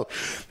you go.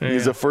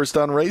 He's a first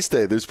on race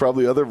day. There's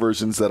probably other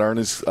versions that aren't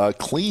as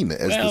clean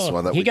as this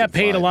one. That he got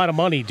paid a lot of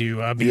money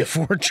to be a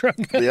Ford truck.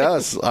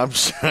 Yes, I'm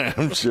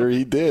sure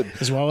he did.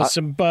 As well as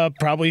some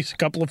probably a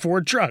couple of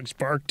Ford trucks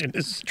parked in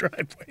his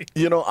driveway.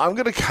 I'm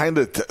going to kind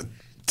of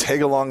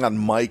tag along on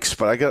Mike's,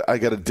 but I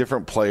got a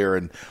different player,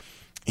 and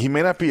he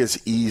may not be as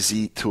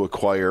easy to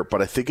acquire,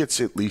 but I think it's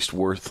at least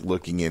worth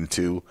looking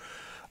into.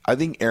 I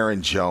think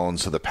Aaron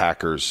Jones of the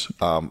Packers,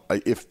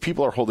 if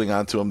people are holding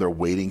on to him, they're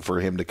waiting for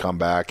him to come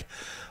back.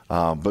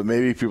 But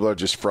maybe people are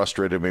just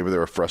frustrated. Maybe they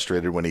were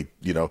frustrated when he,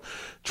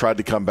 tried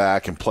to come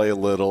back and play a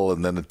little,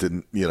 and then it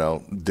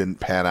didn't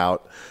pan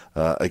out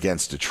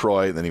against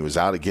Detroit, and then he was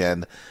out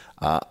again.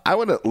 I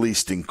would at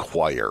least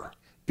inquire,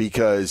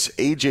 because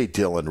A.J.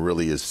 Dillon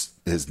really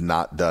has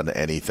not done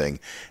anything.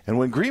 And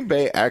when Green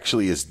Bay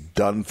actually has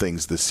done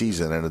things this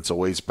season, and it's a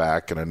ways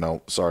back, and I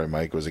know, sorry,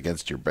 Mike, it was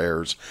against your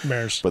Bears.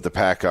 But the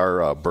Pack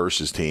are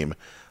Bursch's team.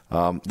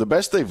 The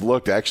best they've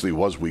looked actually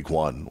was week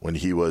 1 when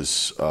he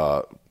was,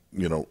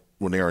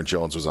 when Aaron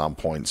Jones was on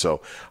point.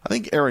 So I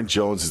think Aaron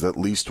Jones is at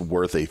least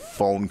worth a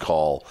phone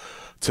call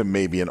to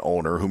maybe an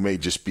owner who may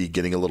just be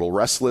getting a little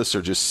restless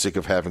or just sick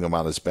of having him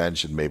on his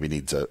bench and maybe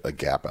needs a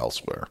gap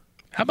elsewhere.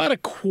 How about a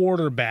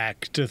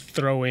quarterback to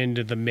throw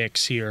into the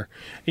mix here?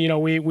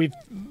 We've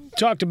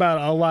talked about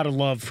a lot of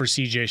love for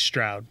C.J.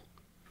 Stroud.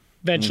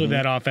 Eventually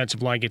that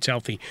offensive line gets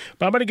healthy.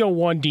 But I'm going to go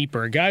one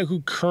deeper. A guy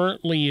who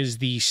currently is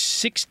the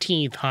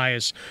 16th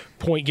highest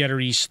point getter.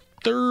 He's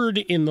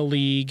 3rd in the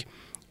league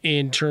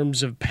in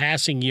terms of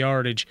passing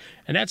yardage,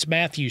 and that's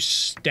Matthew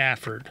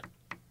Stafford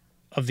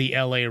of the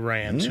L.A.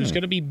 Rams, who's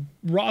going to be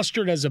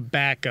rostered as a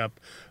backup.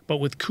 But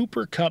with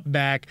Cooper Kupp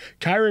back,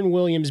 Kyren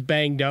Williams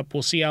banged up.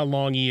 We'll see how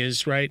long he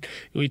is, right?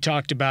 We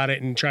talked about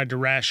it and tried to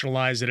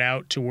rationalize it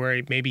out to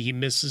where maybe he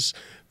misses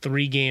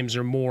 3 games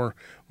or more.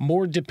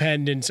 More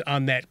dependence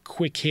on that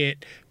quick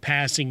hit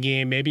passing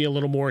game, maybe a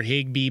little more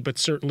Higbee, but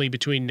certainly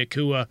between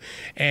Nakua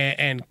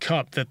and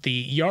Kupp that the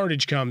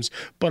yardage comes,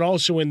 but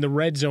also in the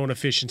red zone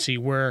efficiency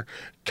where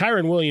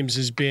Kyren Williams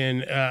has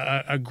been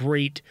a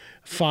great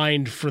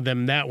find for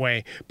them that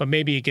way, but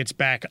maybe it gets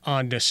back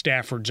onto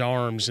Stafford's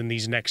arms in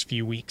these next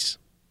few weeks.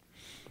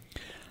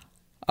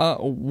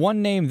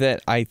 One name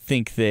that I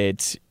think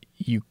that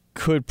you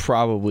could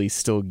probably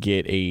still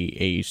get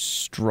a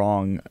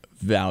strong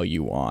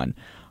value on,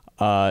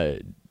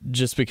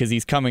 just because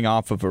he's coming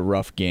off of a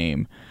rough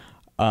game.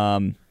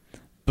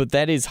 But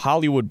that is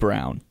Hollywood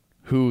Brown,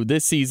 who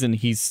this season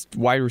he's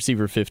wide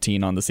receiver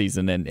 15 on the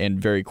season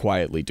and very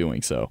quietly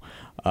doing so.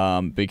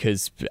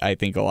 Because I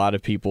think a lot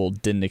of people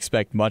didn't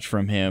expect much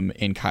from him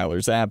in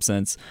Kyler's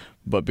absence,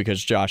 but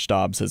because Josh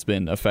Dobbs has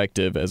been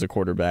effective as a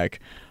quarterback,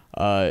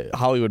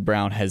 Hollywood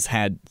Brown has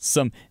had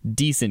some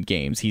decent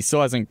games. He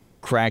still hasn't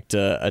cracked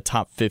a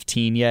top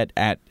 15 yet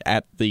at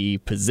the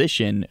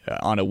position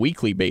on a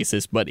weekly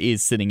basis, but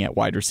is sitting at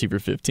wide receiver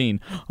 15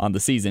 on the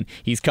season.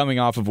 He's coming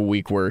off of a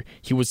week where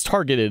he was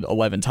targeted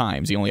 11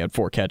 times. He only had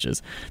 4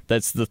 catches.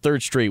 That's the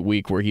third straight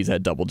week where he's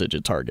had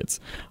double-digit targets.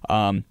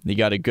 He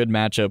got a good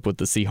matchup with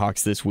the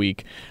Seahawks this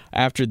week.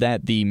 After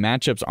that, the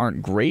matchups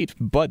aren't great,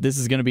 but this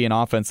is going to be an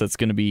offense that's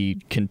going to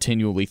be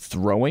continually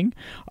throwing.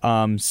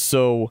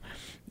 So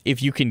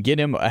if you can get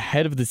him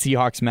ahead of the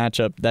Seahawks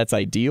matchup, that's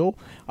ideal.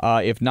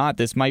 If not,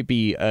 this might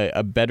be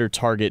a better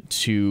target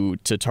to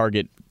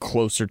target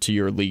closer to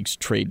your league's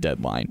trade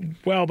deadline.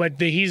 Well, but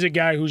he's a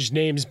guy whose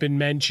name's been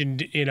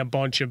mentioned in a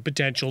bunch of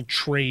potential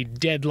trade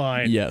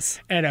deadline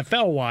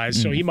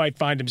NFL-wise, so he might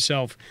find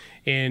himself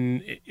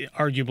in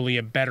arguably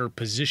a better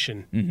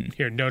position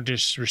here. No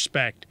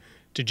disrespect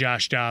to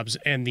Josh Dobbs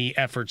and the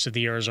efforts of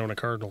the Arizona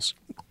Cardinals.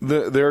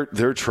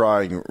 They're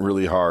trying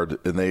really hard,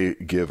 and they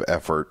give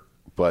effort,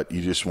 but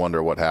you just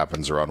wonder what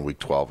happens around week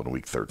 12 and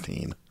week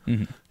 13,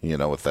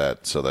 with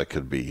that. So that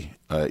could be,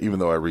 even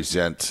though I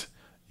resent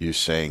you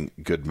saying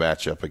good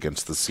matchup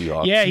against the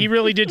Seahawks. Yeah, he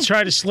really did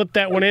try to slip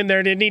that one in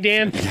there, didn't he,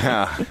 Dan?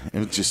 Yeah,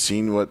 and just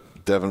seeing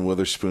what Devin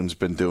Witherspoon's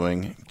been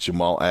doing,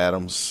 Jamal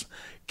Adams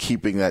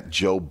keeping that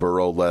Joe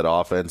Burrow-led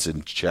offense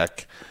in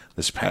check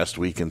this past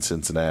week in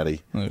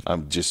Cincinnati.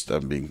 I'm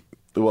being.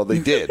 Well, they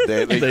did.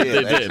 They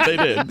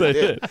did.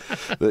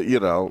 But yeah,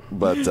 no,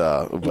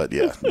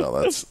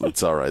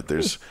 that's all right.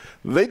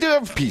 They do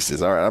have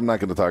pieces. All right, I'm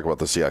not going to talk about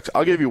the Seahawks.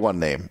 I'll give you one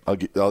name.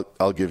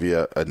 I'll give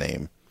you a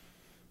name.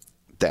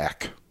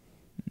 Dak.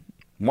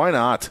 Why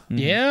not?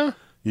 Yeah.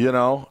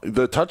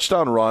 The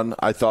touchdown run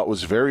I thought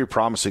was very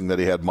promising that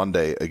he had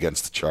Monday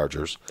against the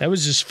Chargers. That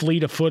was as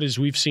fleet of foot as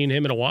we've seen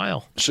him in a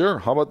while. Sure.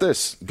 How about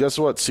this? Guess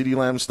what? CeeDee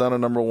Lamb's down at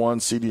number 1.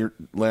 CeeDee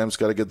Lamb's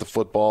got to get the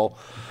football.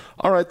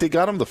 All right, they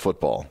got him the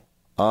football.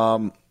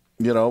 Their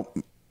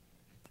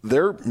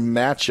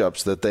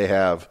matchups that they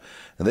have,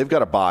 and they've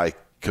got a bye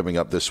coming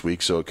up this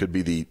week, so it could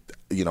be the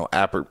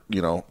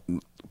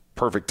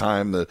perfect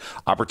time, the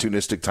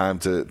opportunistic time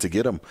to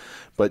get them.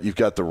 But you've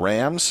got the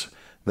Rams,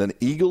 then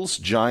Eagles,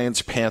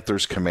 Giants,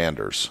 Panthers,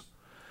 Commanders.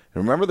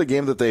 And remember the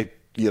game that they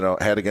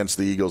had against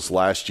the Eagles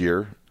last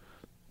year?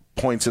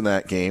 Points in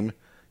that game.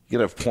 You can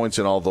have points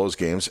in all those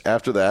games.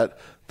 After that,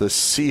 the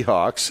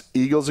Seahawks,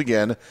 Eagles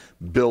again,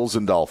 Bills,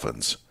 and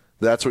Dolphins.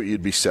 That's what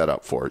you'd be set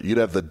up for. You'd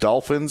have the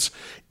Dolphins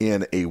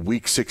in a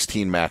Week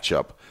 16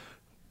 matchup,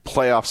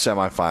 playoff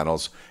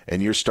semifinals,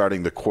 and you're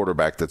starting the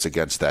quarterback that's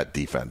against that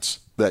defense.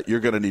 That you're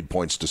going to need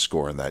points to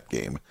score in that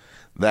game.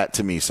 That,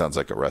 to me, sounds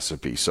like a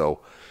recipe. So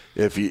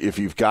if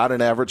you've got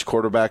an average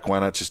quarterback, why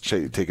not just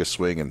take a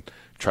swing and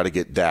try to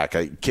get Dak?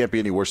 It can't be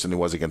any worse than he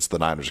was against the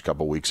Niners a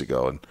couple weeks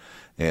ago,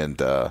 and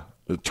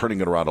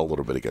turning it around a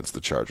little bit against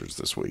the Chargers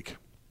this week.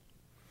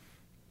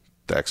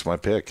 Dak's my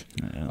pick.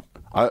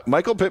 Yeah.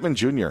 Michael Pittman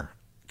Jr.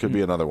 could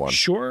be another one.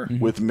 Sure.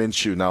 With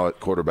Minshew now at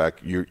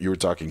quarterback, you were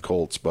talking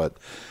Colts, but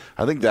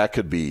I think that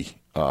could be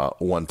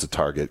one to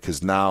target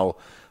because now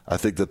I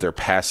think that their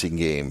passing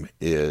game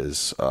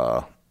is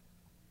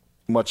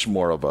much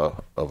more of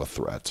a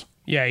threat.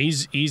 Yeah,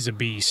 he's a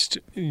beast.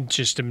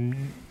 Just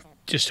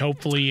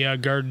hopefully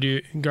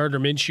Gardner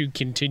Minshew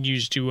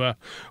continues to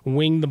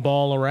wing the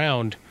ball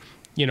around,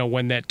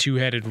 when that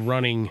two-headed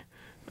running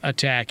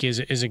attack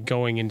isn't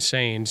going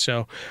insane.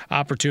 So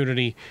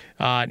opportunity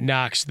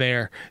knocks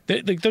there.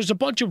 There's a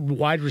bunch of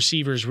wide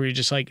receivers where you're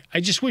just like, I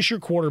just wish your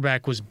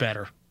quarterback was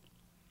better.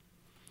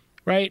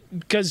 Right?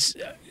 Because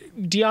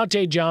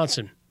Deontay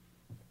Johnson,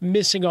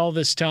 missing all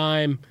this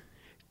time,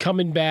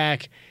 coming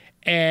back,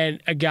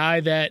 and a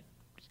guy that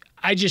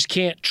I just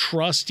can't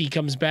trust he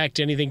comes back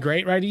to anything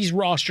great, right? He's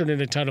rostered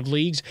in a ton of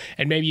leagues,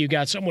 and maybe you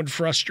got someone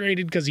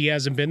frustrated because he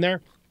hasn't been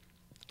there.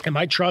 Am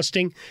I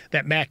trusting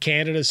that Matt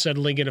Canada is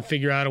suddenly going to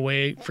figure out a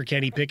way for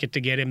Kenny Pickett to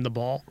get him the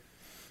ball?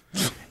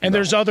 And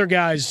there's other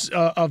guys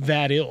of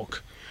that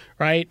ilk,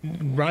 right?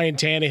 Ryan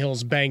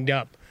Tannehill's banged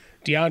up.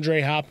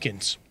 DeAndre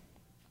Hopkins.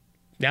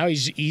 Now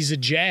he's a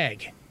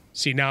Jag.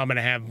 See, now I'm going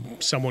to have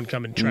someone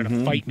come and try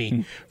to fight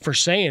me for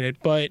saying it,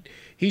 but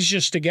he's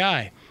just a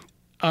guy.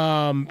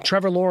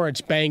 Trevor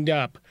Lawrence banged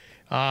up.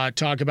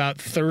 Talk about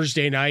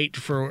Thursday night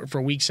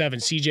for Week 7.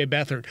 C.J.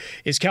 Beathard.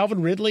 Is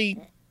Calvin Ridley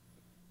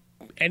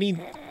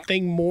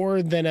anything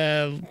more than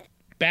a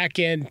back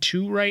end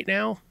 2 right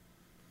now?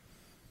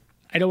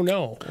 I don't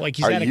know. Like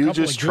he's had a couple of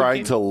Are you just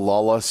trying to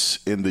lull us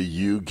into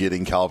you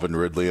getting Calvin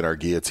Ridley in our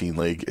Guillotine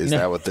League? Is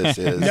that what this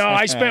is? No,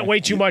 I spent way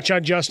too much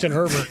on Justin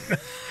Herbert.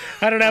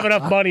 I don't have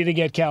enough money to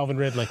get Calvin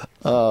Ridley.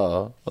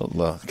 Oh,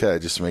 okay.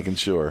 Just making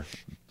sure.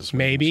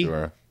 Maybe.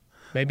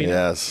 Maybe.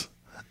 Yes.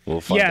 We'll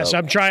find out.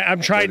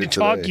 I'm trying to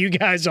talk you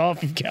guys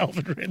off of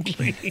Calvin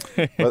Ridley.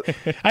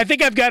 I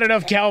think I've got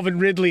enough Calvin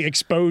Ridley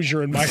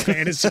exposure in my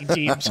fantasy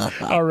teams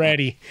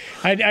already.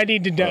 I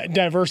need to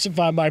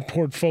diversify my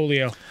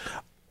portfolio.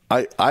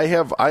 I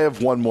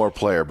have one more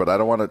player, but I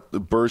don't want to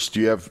burst.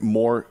 Do you have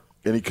more?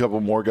 Any couple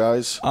more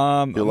guys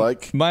you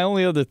like? My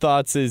only other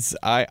thoughts is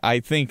I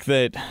think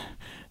that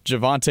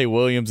Javonte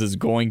Williams is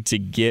going to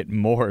get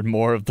more and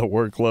more of the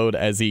workload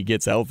as he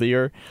gets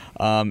healthier.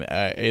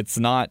 It's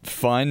not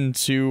fun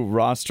to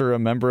roster a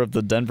member of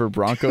the Denver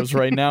Broncos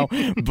right now,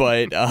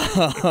 but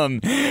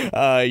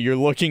you're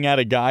looking at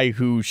a guy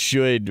who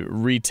should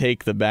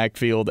retake the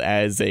backfield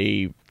as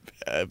a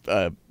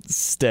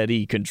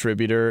steady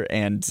contributor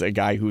and a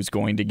guy who's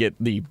going to get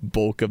the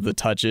bulk of the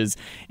touches.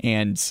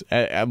 And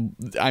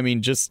I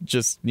mean,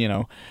 just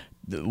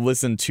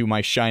listen to my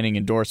shining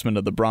endorsement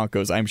of the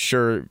Broncos. I'm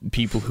sure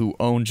people who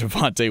own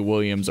Javonte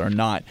Williams are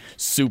not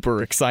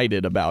super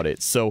excited about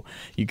it. So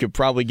you could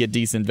probably get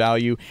decent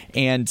value.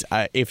 And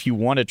if you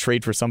want to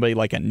trade for somebody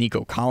like a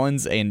Nico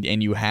Collins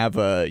and you have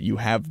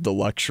the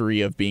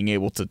luxury of being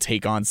able to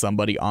take on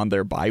somebody on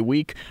their bye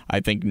week, I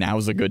think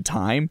now's a good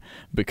time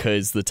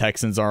because the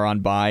Texans are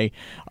on bye,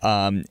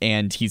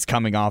 and he's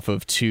coming off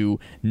of 2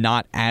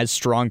 not as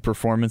strong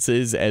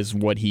performances as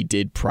what he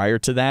did prior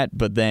to that.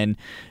 But then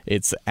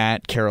it's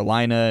at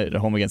Carolina, at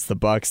home against the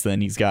Bucs.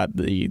 Then he's got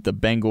the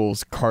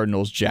Bengals,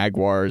 Cardinals,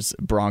 Jaguars,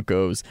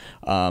 Broncos.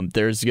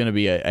 There's going to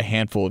be a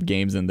handful of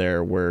games in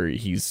there where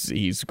he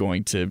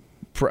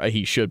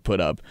should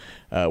put up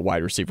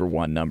wide receiver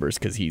 1 numbers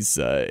because he's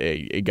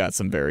got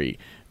some very,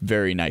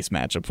 very nice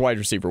matchups. Wide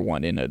receiver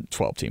 1 in a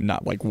 12 team,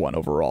 not like 1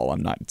 overall.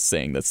 I'm not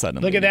saying that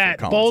suddenly. Look at that.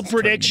 Bold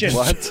prediction.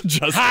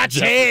 Hot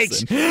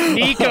takes.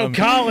 Nico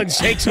Collins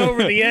takes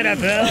over the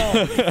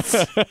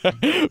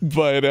NFL.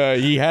 But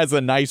he has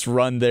a nice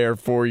run there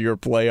for your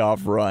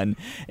playoff run.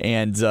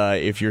 And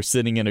if you're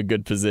sitting in a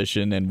good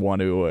position and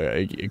want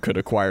to could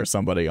acquire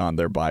somebody on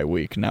their bye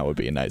week, now would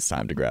be a nice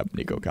time to grab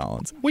Nico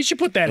Collins. We should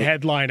put that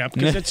headline up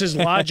because it's as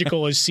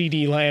logical as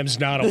CD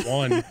Lamb's not a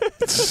 1.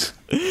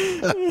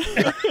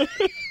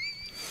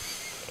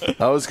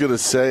 I was going to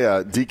say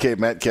DK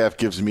Metcalf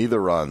gives me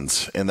the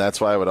runs, and that's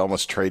why I would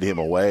almost trade him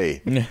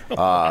away. The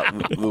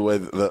way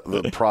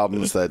the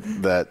problems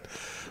that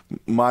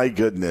my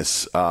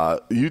goodness.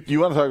 You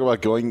want to talk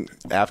about going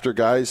after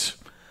guys?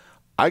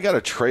 I got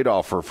a trade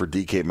offer for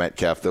DK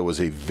Metcalf that was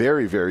a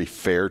very, very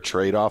fair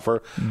trade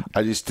offer.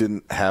 I just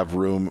didn't have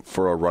room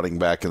for a running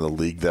back in the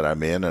league that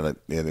I'm in, and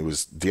it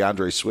was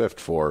DeAndre Swift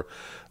for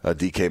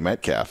DK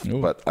Metcalf.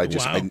 Ooh, but I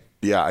just wow.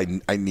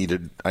 I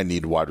needed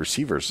wide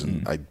receivers,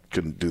 and I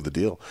couldn't do the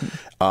deal.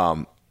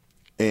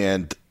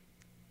 And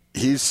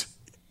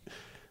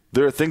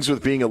there are things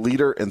with being a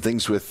leader and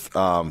things with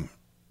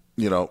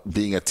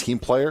being a team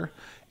player,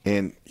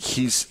 and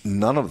he's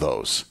none of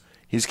those.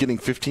 He's getting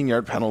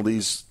 15-yard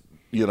penalties,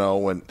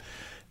 and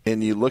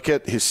you look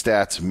at his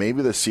stats.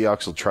 Maybe the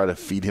Seahawks will try to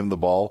feed him the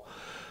ball,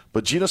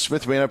 but Geno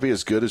Smith may not be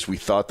as good as we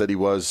thought that he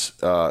was,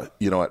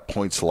 at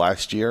points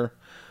last year.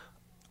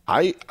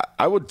 I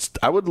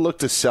would look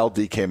to sell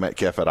DK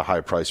Metcalf at a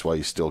high price while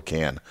you still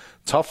can.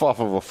 Tough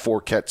off of a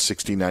 4-catch,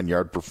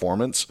 69-yard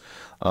performance,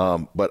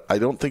 but I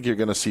don't think you're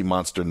going to see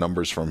monster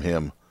numbers from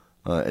him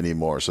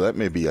anymore. So that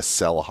may be a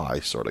sell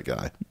high sort of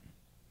guy.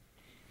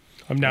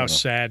 I'm now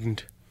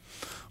saddened.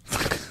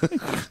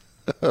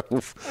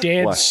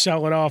 Dan's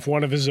selling off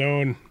one of his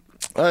own.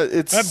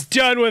 I'm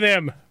done with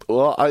him.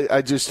 Well,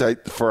 I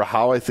for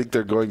how I think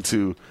they're going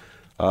to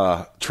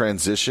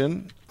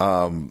transition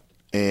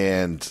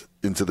and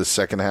into the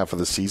second half of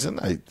the season,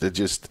 you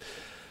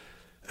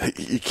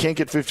can't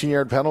get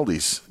 15-yard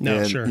penalties. No,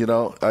 and, sure.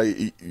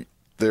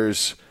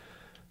 There's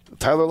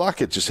Tyler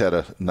Lockett just had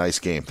a nice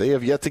game. They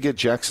have yet to get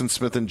Jackson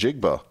Smith and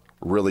Jigba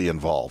really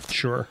involved.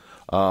 Sure.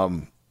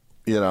 Zach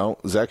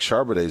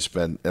Charbonnet's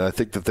been, and I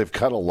think that they've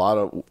got a lot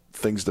of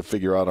things to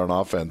figure out on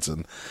offense,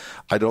 and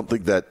I don't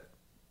think that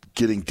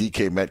getting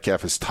DK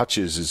Metcalf his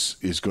touches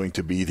is going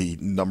to be the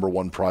number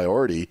 1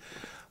 priority.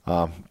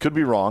 Could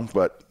be wrong,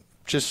 but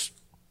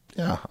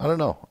I don't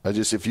know.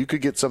 If you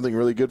could get something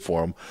really good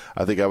for him,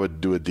 I think I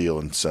would do a deal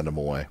and send him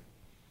away.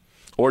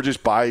 Or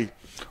just buy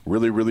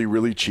really, really,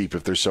 really cheap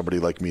if there's somebody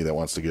like me that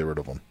wants to get rid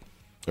of him.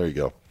 There you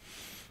go.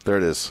 There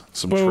it is.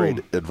 Some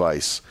trade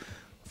advice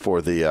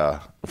for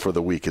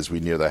the week as we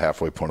near the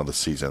halfway point of the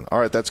season. All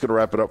right, that's going to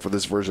wrap it up for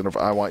this version of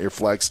I Want Your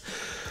Flex.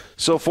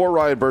 So for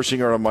Ryan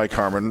Bershinger and Mike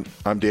Harmon,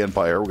 I'm Dan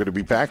Beyer. We're going to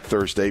be back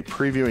Thursday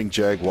previewing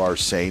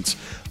Jaguars Saints,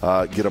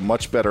 get a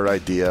much better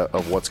idea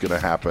of what's going to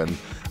happen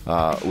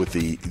with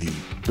the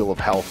bill of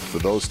health for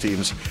those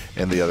teams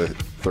and the other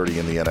 30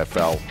 in the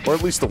NFL, or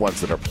at least the ones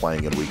that are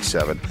playing in Week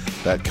 7.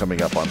 That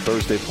coming up on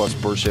Thursday, plus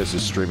Bursch has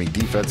his streaming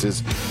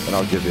defenses, and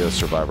I'll give you a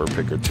survivor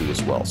pick or 2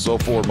 as well. So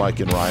for Mike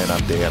and Ryan,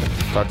 I'm Dan.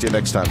 Talk to you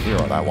next time here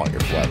on I Want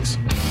Your Flex.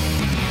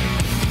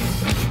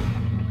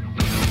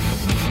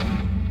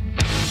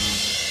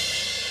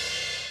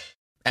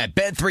 At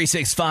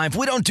Bet365,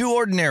 we don't do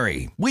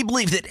ordinary. We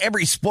believe that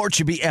every sport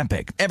should be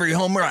epic. Every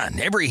home run,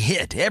 every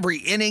hit, every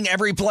inning,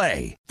 every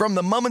play. From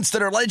the moments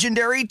that are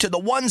legendary to the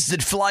ones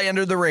that fly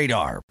under the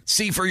radar.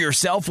 See for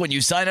yourself when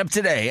you sign up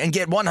today and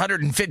get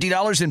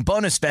 $150 in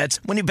bonus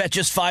bets when you bet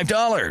just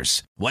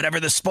 $5. Whatever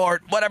the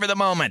sport, whatever the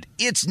moment,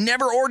 it's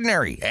never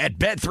ordinary at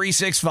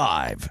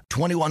Bet365.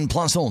 21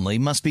 plus only.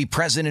 Must be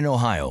present in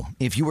Ohio.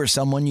 If you or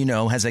someone you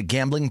know has a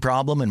gambling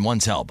problem and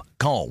wants help,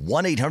 call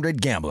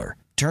 1-800-GAMBLER.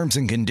 Terms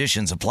and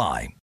conditions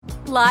apply.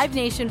 Live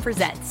Nation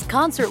presents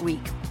Concert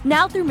Week.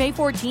 Now through May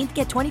 14th,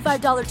 get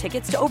 $25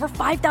 tickets to over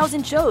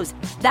 5,000 shows.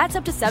 That's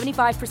up to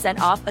 75%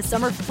 off a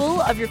summer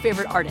full of your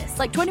favorite artists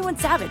like 21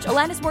 Savage,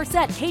 Alanis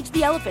Morissette, Cage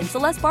the Elephant,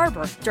 Celeste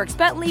Barber, Dierks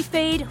Bentley,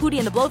 Fade, Hootie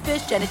and the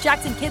Blowfish, Janet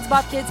Jackson, Kidz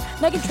Bop Kids,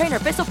 Meghan Trainor,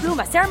 Peso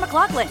Pluma, Sarah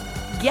McLachlan.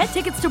 Get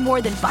tickets to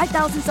more than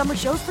 5,000 summer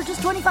shows for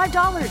just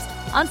 $25.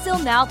 Until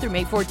now through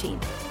May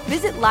 14th.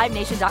 Visit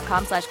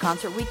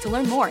LiveNation.com/Concert Week to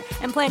learn more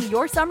and plan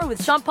your summer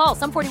with Sean Paul,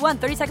 Sum 41,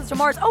 30 Seconds to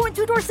Mars, and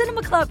Two Door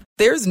Cinema Club.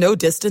 There's no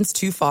distance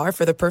too far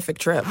for the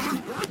perfect trip.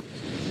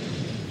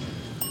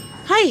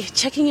 Hi,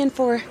 checking in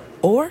for...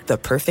 Or the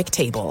perfect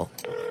table.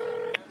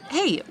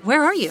 Hey,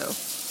 where are you?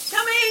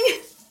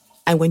 Coming!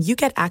 And when you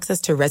get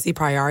access to Resi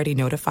Priority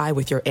Notify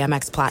with your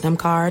Amex Platinum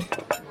card...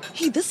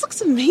 Hey, this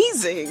looks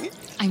amazing.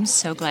 I'm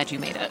so glad you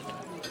made it.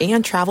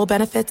 And travel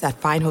benefits at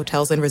fine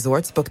hotels and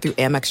resorts booked through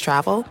Amex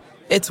Travel...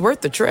 It's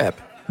worth the trip.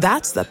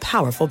 That's the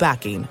powerful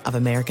backing of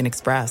American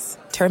Express.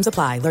 Terms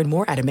apply. Learn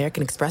more at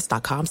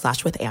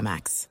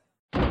americanexpress.com/withAmex.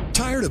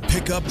 Tired of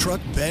pickup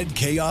truck bed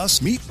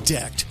chaos? Meet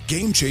Decked.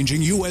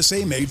 Game-changing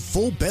USA-made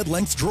full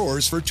bed-length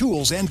drawers for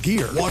tools and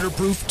gear.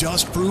 Waterproof,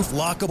 dust-proof,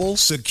 lockable,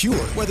 secure.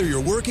 Whether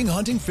you're working,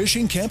 hunting,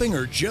 fishing, camping,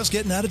 or just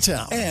getting out of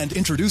town. And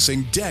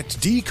introducing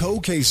Decked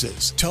Deco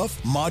cases. Tough,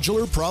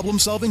 modular,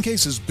 problem-solving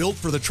cases built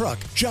for the truck,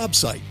 job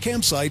site,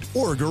 campsite,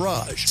 or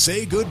garage.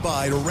 Say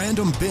goodbye to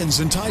random bins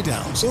and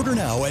tie-downs. Order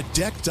now at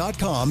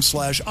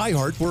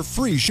Decked.com/iHeart for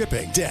free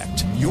shipping.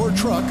 Decked. Your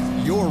truck,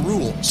 your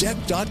rules.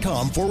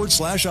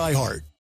 Decked.com/iHeart.